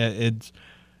 It's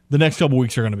the next couple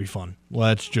weeks are going to be fun.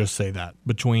 Let's just say that.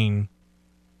 Between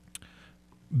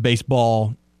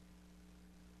baseball,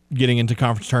 getting into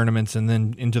conference tournaments, and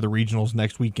then into the regionals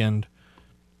next weekend,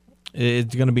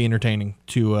 it's going to be entertaining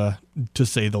to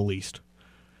say the least.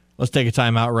 Let's take a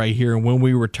time out right here, and when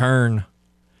we return,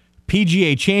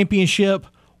 PGA Championship,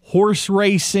 horse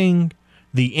racing,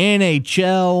 the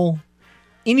NHL,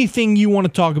 anything you want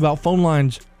to talk about. Phone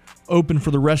lines open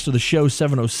for the rest of the show,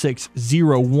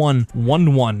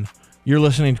 706-0111. You're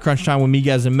listening to Crunch Time with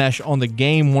Miguez and Mesh on the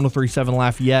Game, 103.7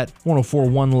 Lafayette,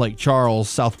 104.1 Lake Charles,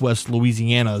 Southwest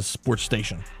Louisiana's sports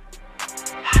station.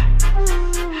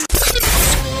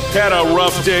 Had a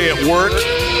rough day at work?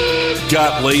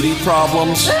 Got lady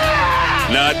problems?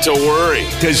 Not to worry,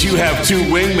 because you have two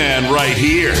wingmen right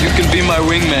here. You can be my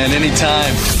wingman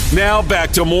anytime. Now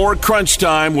back to more Crunch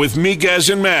Time with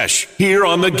Miguez and Mesh here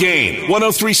on the Game,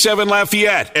 103.7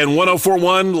 Lafayette and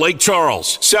 104.1 Lake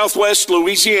Charles, Southwest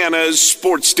Louisiana's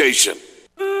sports station.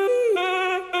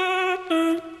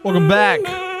 Welcome back.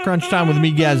 Crunch Time with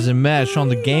Miguez and Mesh on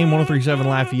the Game, 103.7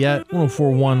 Lafayette,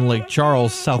 104.1 Lake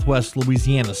Charles, Southwest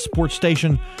Louisiana's sports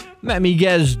station. Matt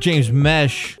Miguez, James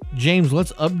Mesh. James,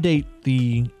 let's update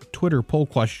the Twitter poll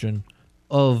question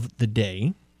of the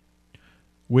day,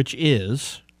 which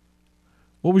is,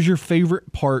 what was your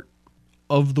favorite part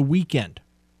of the weekend?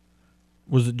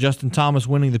 Was it Justin Thomas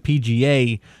winning the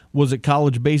PGA? Was it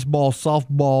college baseball,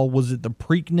 softball? Was it the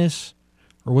Preakness?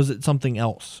 Or was it something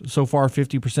else? So far,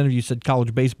 50% of you said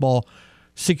college baseball.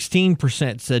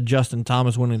 16% said Justin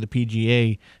Thomas winning the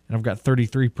PGA. And I've got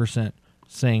 33%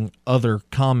 saying other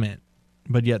comment.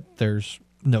 But yet there's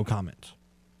no comments.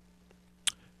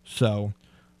 So,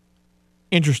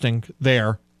 interesting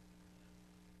there.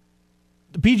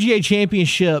 The PGA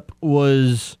Championship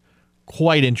was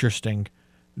quite interesting.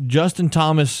 Justin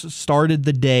Thomas started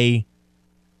the day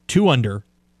 2 under,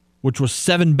 which was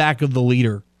 7 back of the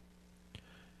leader.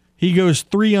 He goes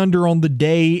 3 under on the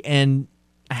day and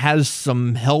has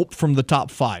some help from the top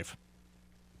 5.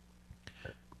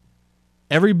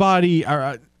 Everybody,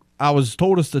 I was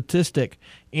told a statistic,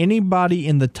 anybody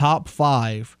in the top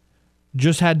 5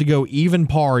 just had to go even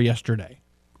par yesterday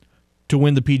to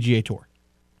win the PGA Tour,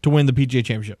 to win the PGA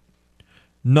Championship.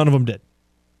 None of them did.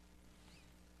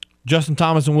 Justin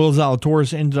Thomas and Will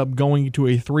Zalatoris ended up going to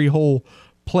a 3-hole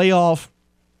playoff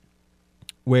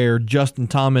where Justin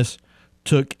Thomas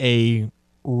took a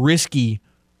risky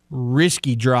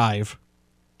drive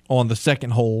on the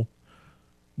second hole.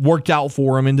 Worked out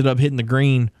for him, ended up hitting the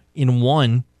green in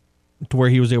 1 to where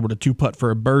he was able to 2-putt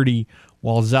for a birdie,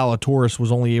 while Zalatoris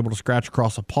was only able to scratch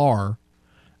across a par.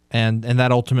 And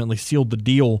that ultimately sealed the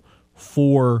deal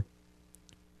for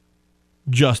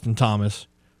Justin Thomas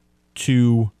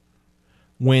to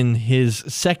win his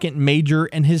second major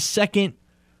and his second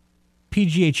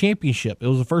PGA Championship. It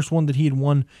was the first one that he had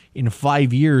won in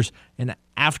 5 years. And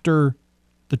after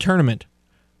the tournament,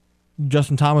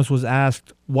 Justin Thomas was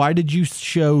asked, why did you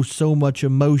show so much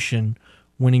emotion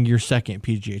winning your second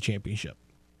PGA Championship?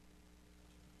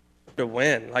 To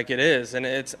win, like it is. And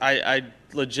I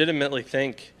legitimately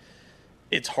think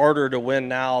it's harder to win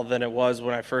now than it was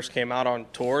when I first came out on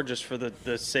tour, just for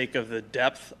the sake of the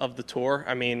depth of the tour.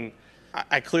 I mean,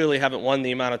 I clearly haven't won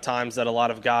the amount of times that a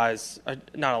lot of guys,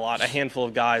 not a lot, a handful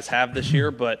of guys have this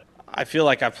year, but I feel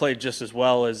like I've played just as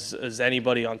well as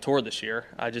anybody on tour this year.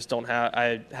 I just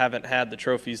I haven't had the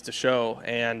trophies to show,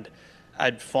 and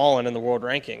I'd fallen in the world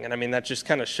ranking. And I mean, that just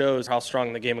kind of shows how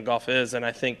strong the game of golf is. And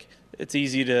I think it's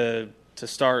easy to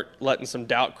start letting some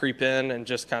doubt creep in and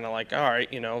just kind of like, all right,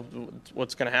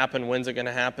 what's going to happen? When's it going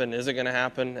to happen? Is it going to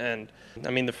happen? And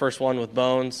I mean, the first one with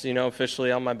Bones,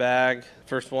 officially on my bag.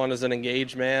 First one as an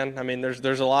engaged man. I mean,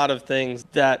 there's a lot of things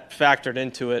that factored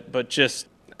into it, but just,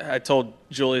 I told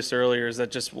Julius earlier, is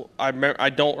that just, I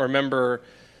don't remember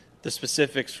the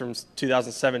specifics from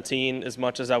 2017 as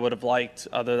much as I would have liked.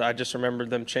 I just remembered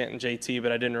them chanting JT,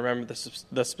 but I didn't remember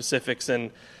the specifics.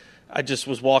 And I just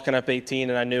was walking up 18,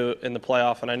 and I knew in the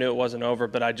playoff, and I knew it wasn't over,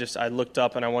 but I looked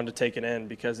up and I wanted to take it in,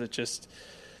 because it just,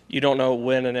 you don't know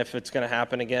when and if it's going to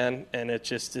happen again, and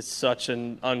it's such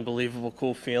an unbelievable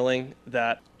cool feeling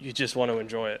that you just want to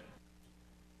enjoy it.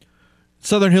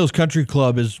 Southern Hills Country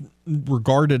Club is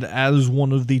regarded as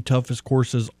one of the toughest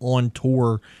courses on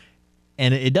tour,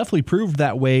 and it definitely proved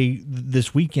that way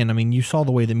this weekend. I mean, you saw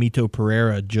the way that Mito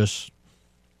Pereira just,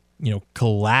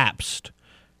 collapsed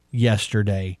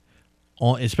yesterday,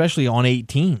 especially on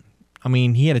 18. I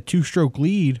mean, he had a 2-stroke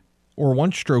lead or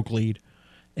 1-stroke lead,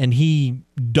 and he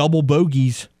double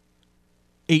bogeys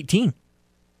 18.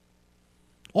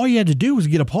 All you had to do was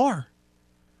get a par.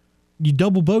 You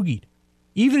double bogeyed.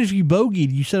 Even if you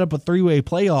bogeyed, you set up a 3-way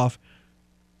playoff.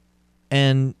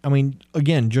 And, I mean,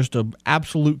 again, just an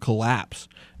absolute collapse.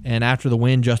 And after the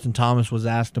win, Justin Thomas was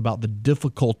asked about the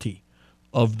difficulty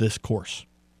of this course.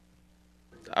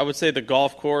 I would say the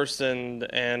golf course and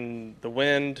the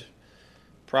wind,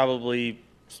 probably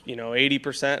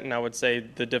 80%, and I would say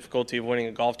the difficulty of winning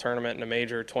a golf tournament in a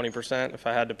major 20%, if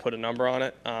I had to put a number on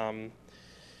it.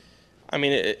 I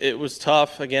mean, it was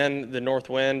tough. Again, the north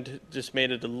wind just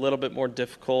made it a little bit more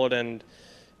difficult, and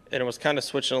it was kind of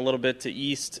switching a little bit to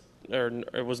east, or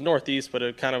it was northeast, but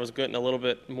it kind of was getting a little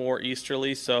bit more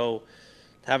easterly. So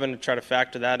having to try to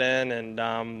factor that in,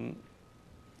 and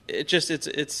it's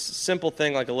a simple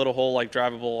thing, like a little hole like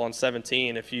drivable on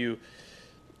 17. If you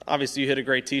obviously you hit a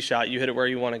great tee shot, you hit it where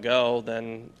you want to go,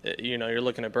 then you're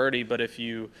looking at birdie. But if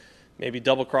you maybe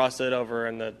double cross it over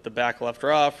in the back left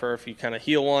rough, or if you kind of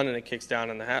heel one and it kicks down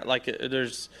in the hat,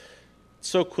 there's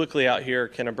so quickly out here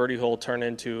can a birdie hole turn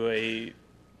into a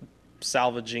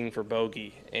salvaging for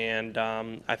bogey. And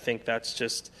I think that's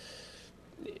just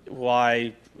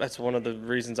why that's one of the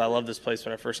reasons I love this place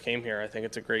when I first came here. I think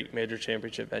it's a great major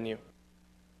championship venue.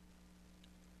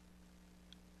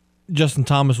 Justin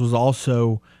Thomas was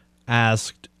also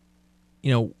asked,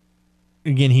 again,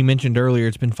 he mentioned earlier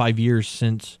it's been 5 years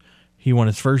since he won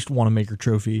his first Wanamaker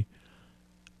Trophy.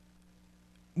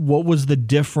 What was the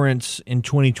difference in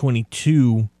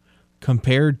 2022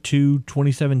 compared to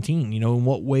 2017? In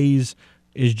what ways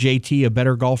is JT a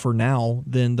better golfer now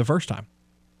than the first time?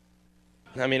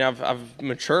 I mean, I've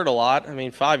matured a lot. I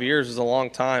mean, 5 years is a long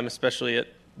time, especially at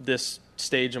this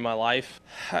stage of my life.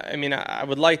 I mean, I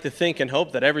would like to think and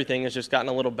hope that everything has just gotten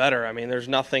a little better. I mean, there's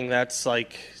nothing that's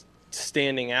like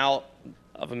standing out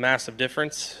of a massive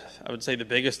difference. I would say the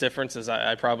biggest difference is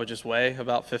I probably just weigh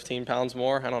about 15 pounds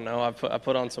more. I don't know. I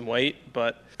put on some weight,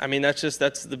 but I mean, that's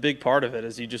the big part of it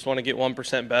is you just want to get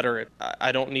 1% better.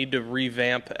 I don't need to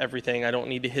revamp everything. I don't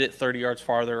need to hit it 30 yards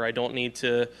farther. I don't need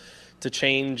to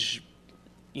change,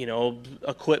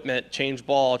 equipment, change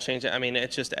ball, change. I mean,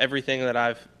 it's just everything that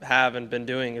have and been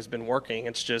doing has been working.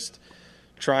 It's just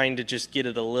trying to just get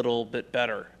it a little bit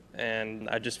better. And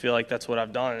I just feel like that's what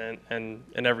I've done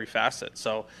in every facet.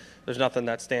 So there's nothing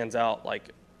that stands out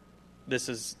like this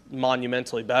is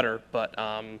monumentally better, but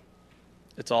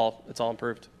it's all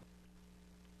improved.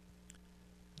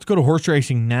 Let's go to horse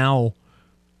racing now.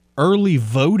 Early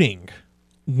voting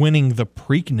winning the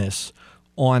Preakness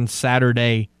on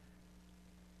Saturday.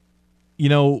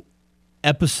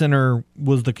 Epicenter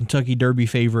was the Kentucky Derby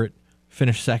favorite,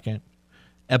 finished second.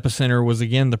 Epicenter was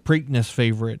again the Preakness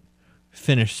favorite,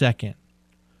 finished second.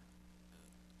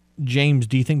 James,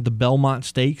 do you think the Belmont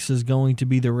Stakes is going to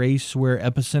be the race where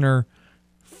Epicenter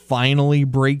finally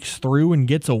breaks through and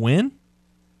gets a win?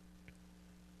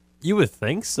 You would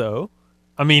think so.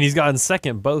 I mean, he's gotten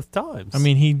second both times. I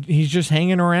mean, he's just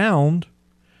hanging around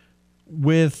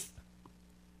with,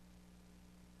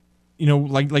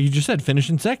 like you just said,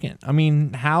 finishing second. I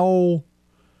mean, how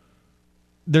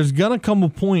there's going to come a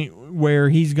point where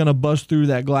he's going to bust through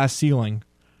that glass ceiling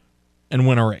and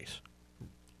win a race.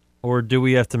 Or do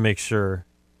we have to make sure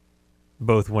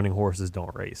both winning horses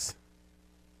don't race?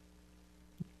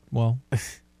 Well,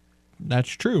 that's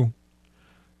true.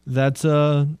 That's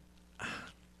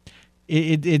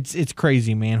it's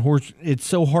crazy, man. It's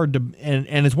so hard to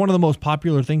and it's one of the most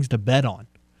popular things to bet on,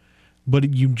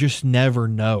 but you just never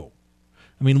know.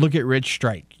 I mean, look at Rich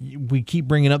Strike. We keep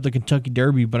bringing up the Kentucky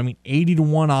Derby, but I mean,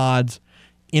 80-1 odds,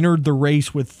 entered the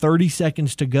race with 30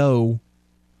 seconds to go,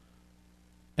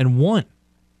 and won.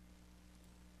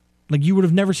 Like, you would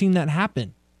have never seen that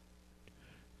happen.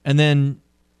 And then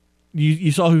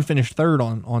you saw who finished third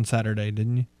on Saturday,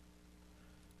 didn't you?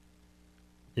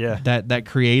 Yeah. That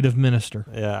creative minister.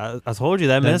 Yeah, I told you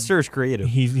that minister is creative.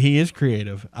 He is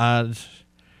creative. I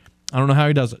don't know how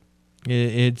he does it.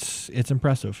 It's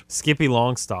impressive. Skippy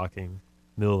Longstocking,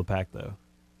 middle of the pack though.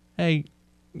 Hey,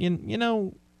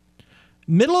 middle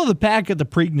of the pack at the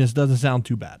Preakness doesn't sound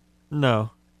too bad.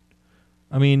 No.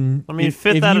 I mean,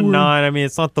 fifth out of 9. I mean,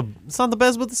 it's not the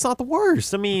best, but it's not the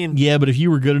worst. I mean, yeah, but if you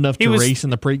were good enough to race in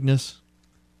the Preakness,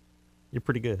 you're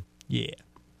pretty good. Yeah.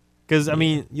 Because I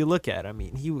mean, you look at it, I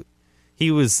mean,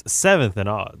 he was 7th in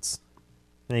odds,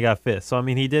 and he got 5th. So I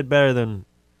mean, he did better than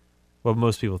what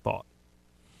most people thought.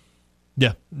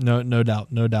 Yeah, no doubt.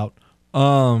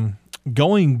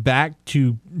 Going back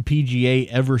to PGA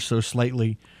ever so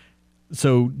slightly.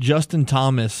 So Justin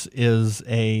Thomas is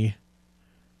a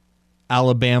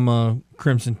Alabama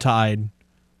Crimson Tide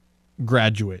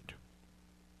graduate.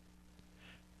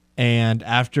 And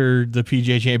after the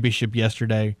PGA Championship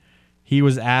yesterday, he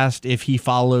was asked if he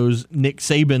follows Nick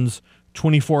Saban's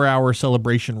 24-hour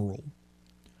celebration rule.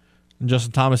 And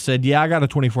Justin Thomas said, yeah, I got a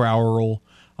 24-hour rule.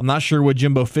 I'm not sure what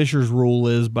Jimbo Fisher's rule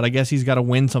is, but I guess he's got to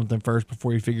win something first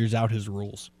before he figures out his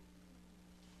rules.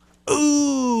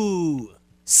 Ooh,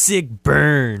 sick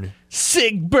burn.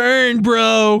 Sick burn,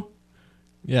 bro.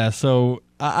 Yeah, so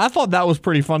I thought that was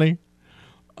pretty funny.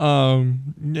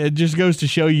 It just goes to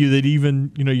show you that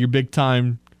even, your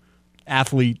big-time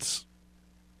athletes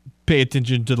pay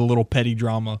attention to the little petty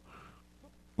drama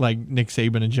like Nick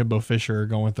Saban and Jimbo Fisher are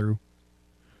going through.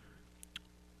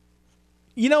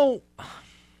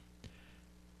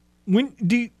 When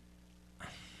do you,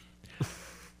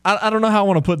 I don't know how I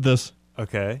want to put this.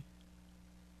 Okay.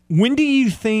 When do you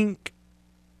think,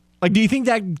 do you think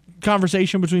that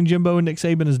conversation between Jimbo and Nick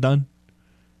Saban is done?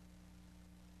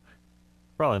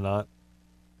 Probably not.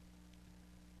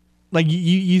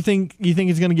 You think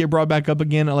it's going to get brought back up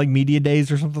again at media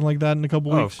days or something like that in a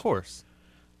couple weeks? Of course.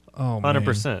 Oh, man.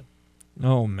 100%.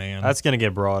 Oh, man. That's going to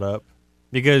get brought up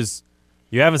because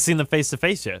you haven't seen them face to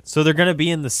face yet. So they're going to be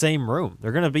in the same room.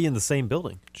 They're going to be in the same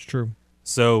building. It's true.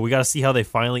 So we got to see how they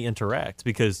finally interact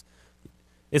because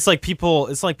it's like people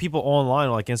online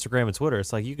like Instagram and Twitter.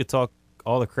 It's like you could talk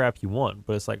all the crap you want,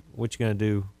 but it's like what you going to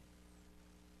do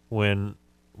when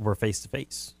we're face to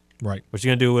face? Right. What you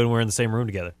going to do when we're in the same room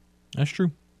together? That's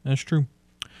true. That's true.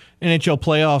 NHL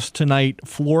playoffs tonight,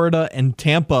 Florida and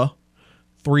Tampa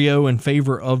 3-0 in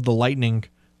favor of the Lightning.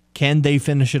 Can they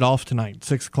finish it off tonight?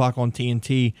 6 o'clock on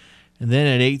TNT. And then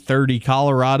at 8:30,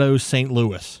 Colorado, St.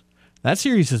 Louis. That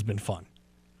series has been fun.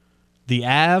 The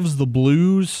Avs, the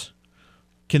Blues.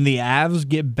 Can the Avs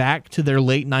get back to their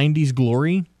late 90s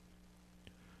glory?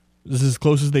 This is as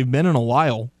close as they've been in a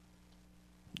while.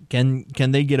 Can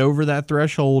they get over that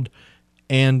threshold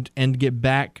and get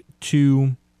back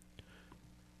to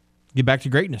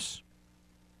greatness?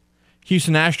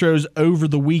 Houston Astros over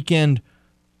the weekend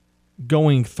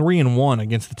going 3-1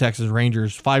 against the Texas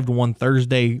Rangers. 5-1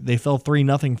 Thursday. They fell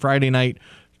 3-0 Friday night.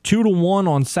 2-1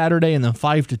 on Saturday, and then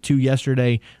 5-2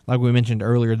 yesterday. Like we mentioned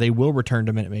earlier, they will return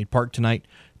to Minute Maid Park tonight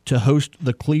to host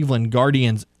the Cleveland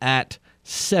Guardians at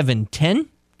 7:10.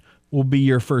 Will be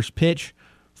your first pitch.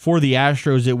 For the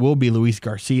Astros, it will be Luis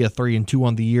Garcia, 3-2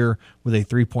 on the year with a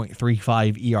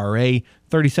 3.35 ERA,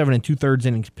 37 2/3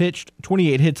 innings pitched,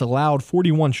 28 hits allowed,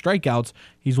 41 strikeouts.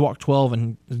 He's walked 12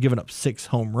 and has given up 6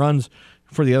 home runs.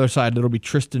 For the other side, it'll be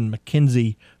Tristan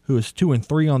McKenzie, who is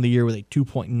 2-3 on the year with a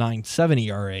 2.97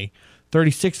 ERA,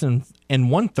 36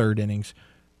 1/3 innings,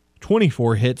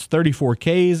 24 hits, 34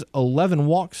 Ks, 11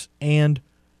 walks, and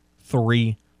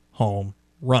 3 home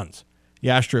runs. The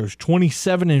Astros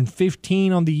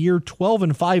 27-15 on the year,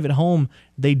 12-5 at home.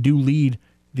 They do lead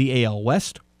the AL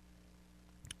West.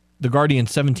 The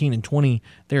Guardians 17-20.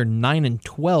 They're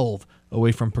 9-12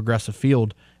 away from Progressive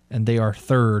Field, and they are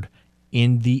third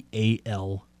in the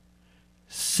AL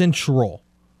Central.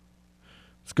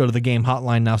 Let's go to the game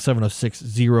hotline now,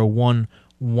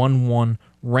 706-0111.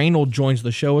 Reynold joins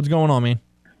the show. What's going on, man?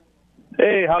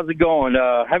 Hey, how's it going?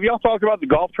 Have y'all talked about the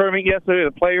golf tournament yesterday,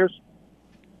 the players?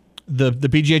 The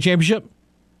PGA Championship?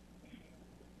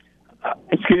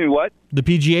 Excuse me, what? The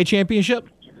PGA Championship?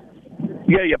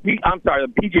 Yeah. I'm sorry,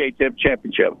 the PGA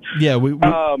Championship. Yeah,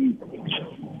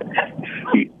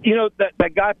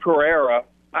 that guy Pereira.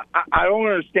 I don't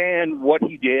understand what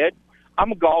he did.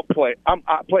 I'm a golf player.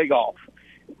 I play golf,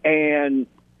 and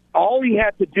all he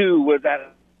had to do was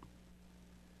that.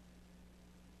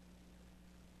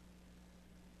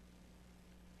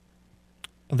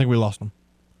 I think we lost him.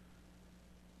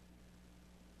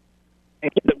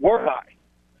 And it worked high.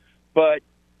 But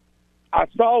I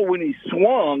saw when he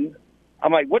swung,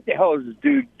 I'm like, what the hell is this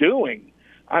dude doing?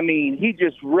 I mean, he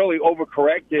just really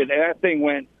overcorrected, and that thing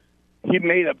went. He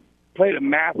played a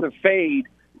massive fade,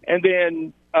 and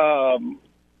then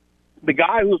the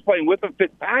guy who was playing with him,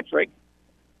 Fitzpatrick,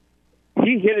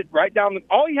 he hit it right down.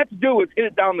 All he had to do was hit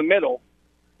it down the middle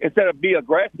instead of be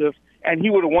aggressive, and he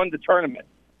would have won the tournament.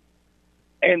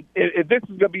 And if this is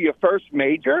going to be your first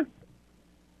major,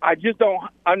 I just don't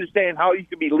understand how you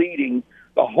could be leading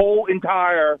the whole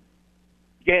entire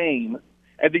game,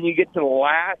 and then you get to the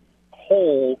last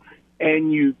hole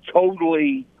and you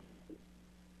totally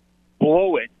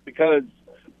blow it because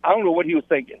I don't know what he was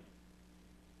thinking.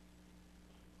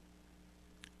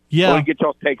 Yeah. Or get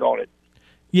your take on it.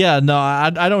 Yeah, no, I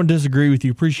don't disagree with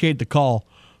you. Appreciate the call.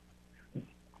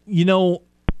 You know,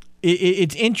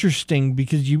 it's interesting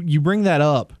because you bring that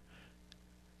up.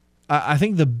 I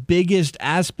think the biggest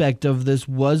aspect of this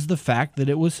was the fact that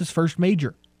it was his first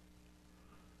major.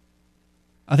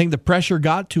 I think the pressure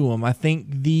got to him. I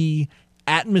think the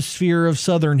atmosphere of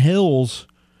Southern Hills,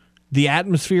 the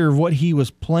atmosphere of what he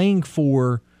was playing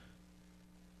for,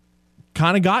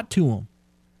 kind of got to him.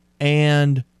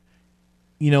 And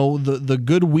the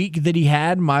good week that he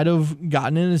had might have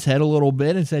gotten in his head a little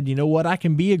bit and said, you know what, I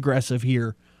can be aggressive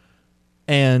here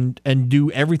and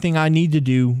do everything I need to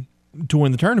do to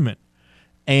win the tournament.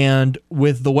 And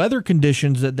with the weather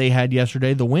conditions that they had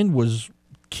yesterday, the wind was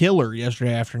killer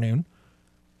yesterday afternoon.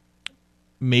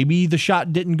 Maybe the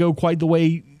shot didn't go quite the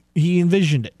way he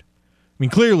envisioned it. I mean,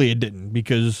 clearly it didn't,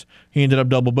 because he ended up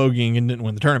double bogeying and didn't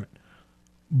win the tournament.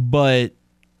 But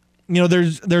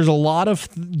there's a lot of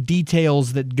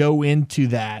details that go into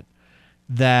that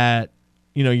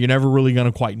you're never really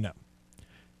going to quite know.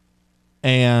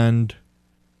 And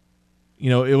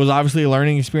it was obviously a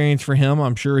learning experience for him.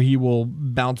 I'm sure he will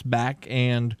bounce back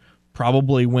and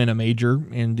probably win a major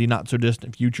in the not so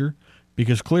distant future,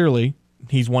 because clearly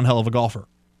he's one hell of a golfer.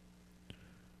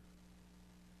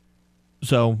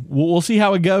 So we'll see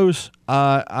how it goes.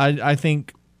 I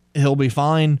think he'll be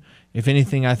fine. If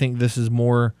anything, I think this is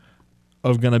more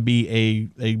of going to be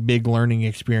a big learning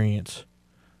experience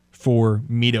for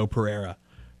Mito Pereira.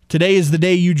 Today is the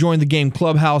day you join the Game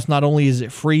Clubhouse. Not only is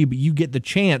it free, but you get the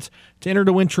chance to enter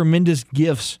to win tremendous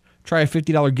gifts. Try a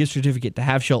 $50 gift certificate to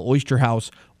Half Shell Oyster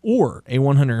House or a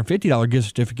 $150 gift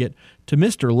certificate to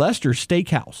Mr. Lester's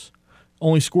Steakhouse.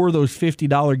 Only score those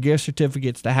 $50 gift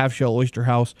certificates to Half Shell Oyster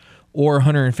House or a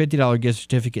 $150 gift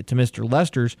certificate to Mr.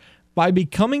 Lester's by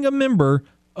becoming a member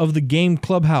of the Game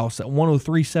Clubhouse at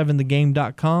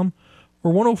 1037thegame.com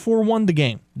or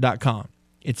 1041thegame.com.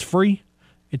 It's free.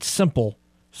 It's simple.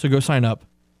 So go sign up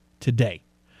today.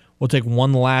 We'll take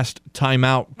one last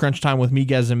timeout. Crunch time with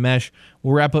Miguez and Mesh.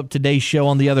 We'll wrap up today's show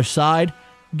on the other side.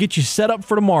 Get you set up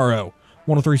for tomorrow.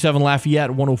 1037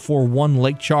 Lafayette, 1041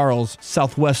 Lake Charles,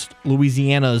 Southwest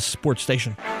Louisiana's sports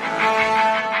station.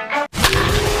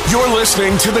 You're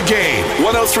listening to The Game,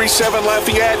 1037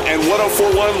 Lafayette and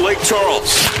 1041 Lake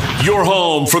Charles. Your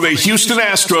home for the Houston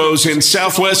Astros in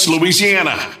Southwest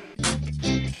Louisiana.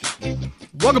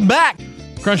 Welcome back.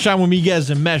 Crunch time with Miguez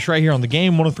and Mesh right here on The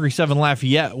Game, 1037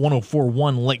 Lafayette,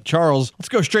 1041 Lake Charles. Let's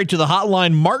go straight to the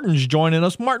hotline. Martin's joining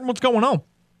us. Martin, what's going on?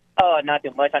 Oh, not too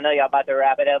much. I know y'all about to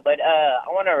wrap it up, but I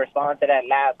want to respond to that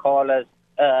last caller's.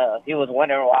 He was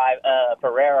wondering why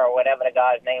Pereira, or whatever the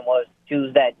guy's name was,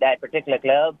 choose that particular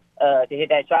club to hit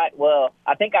that shot. Well,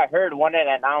 I think I heard one of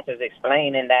the announcers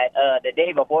explaining that the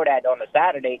day before that, on the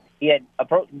Saturday, he had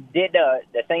did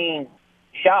the same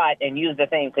shot and used the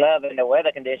same club, and the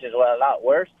weather conditions were a lot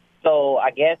worse. So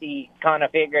I guess he kind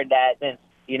of figured that since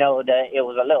it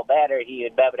was a little better, he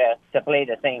would be able to play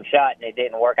the same shot, and it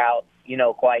didn't work out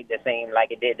quite the same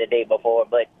like it did the day before.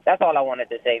 But that's all I wanted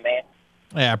to say, man.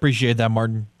 Yeah, I appreciate that,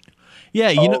 Martin.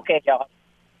 Yeah, okay, y'all.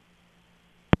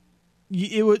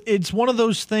 It's one of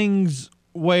those things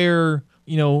where,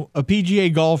 a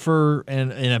PGA golfer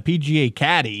and a PGA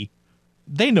caddy,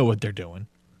 they know what they're doing.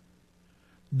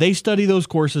 They study those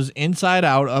courses inside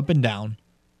out, up and down.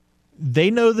 They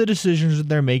know the decisions that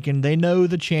they're making. They know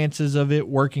the chances of it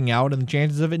working out and the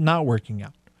chances of it not working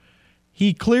out.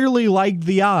 He clearly liked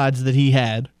the odds that he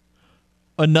had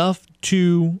enough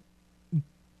to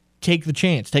take the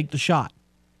chance, take the shot.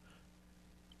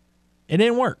 It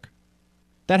didn't work.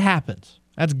 That happens.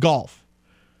 That's golf.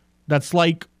 That's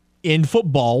like in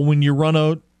football when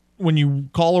you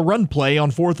call a run play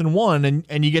on 4th and 1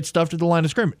 and you get stuffed at the line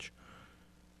of scrimmage.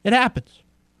 It happens.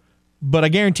 But I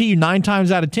guarantee you 9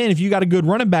 times out of 10, if you got a good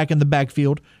running back in the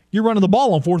backfield, you're running the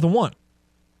ball on 4th and 1.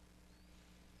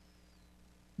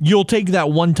 You'll take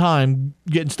that one time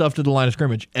getting stuffed at the line of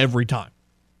scrimmage every time.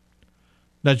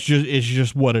 It's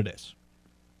just what it is.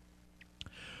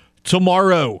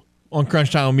 Tomorrow on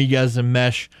Crunch Time with Miguez and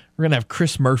Mesh, we're going to have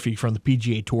Chris Murphy from the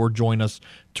PGA Tour join us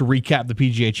to recap the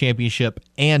PGA Championship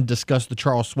and discuss the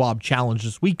Charles Schwab Challenge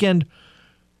this weekend.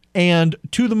 And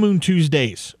To the Moon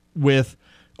Tuesdays with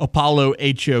Apollo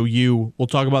HOU. We'll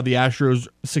talk about the Astros'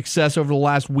 success over the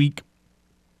last week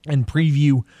and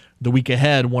preview the week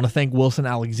ahead. Want to thank Wilson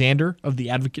Alexander of The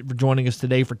Advocate for joining us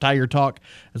today for Tiger Talk,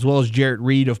 as well as Jarrett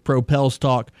Reed of Propels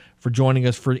Talk for joining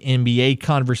us for NBA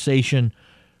conversation.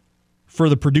 For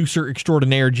the producer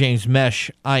extraordinaire, James Mesh,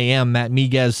 I am Matt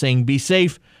Miguez saying be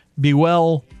safe, be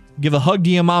well, give a hug to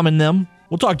your mom and them.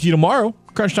 We'll talk to you tomorrow.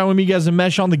 Crunch Time with Miguez and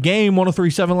Mesh on The Game,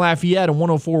 1037 Lafayette and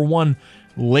 1041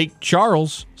 Lake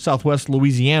Charles, Southwest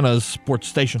Louisiana's sports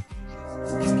station.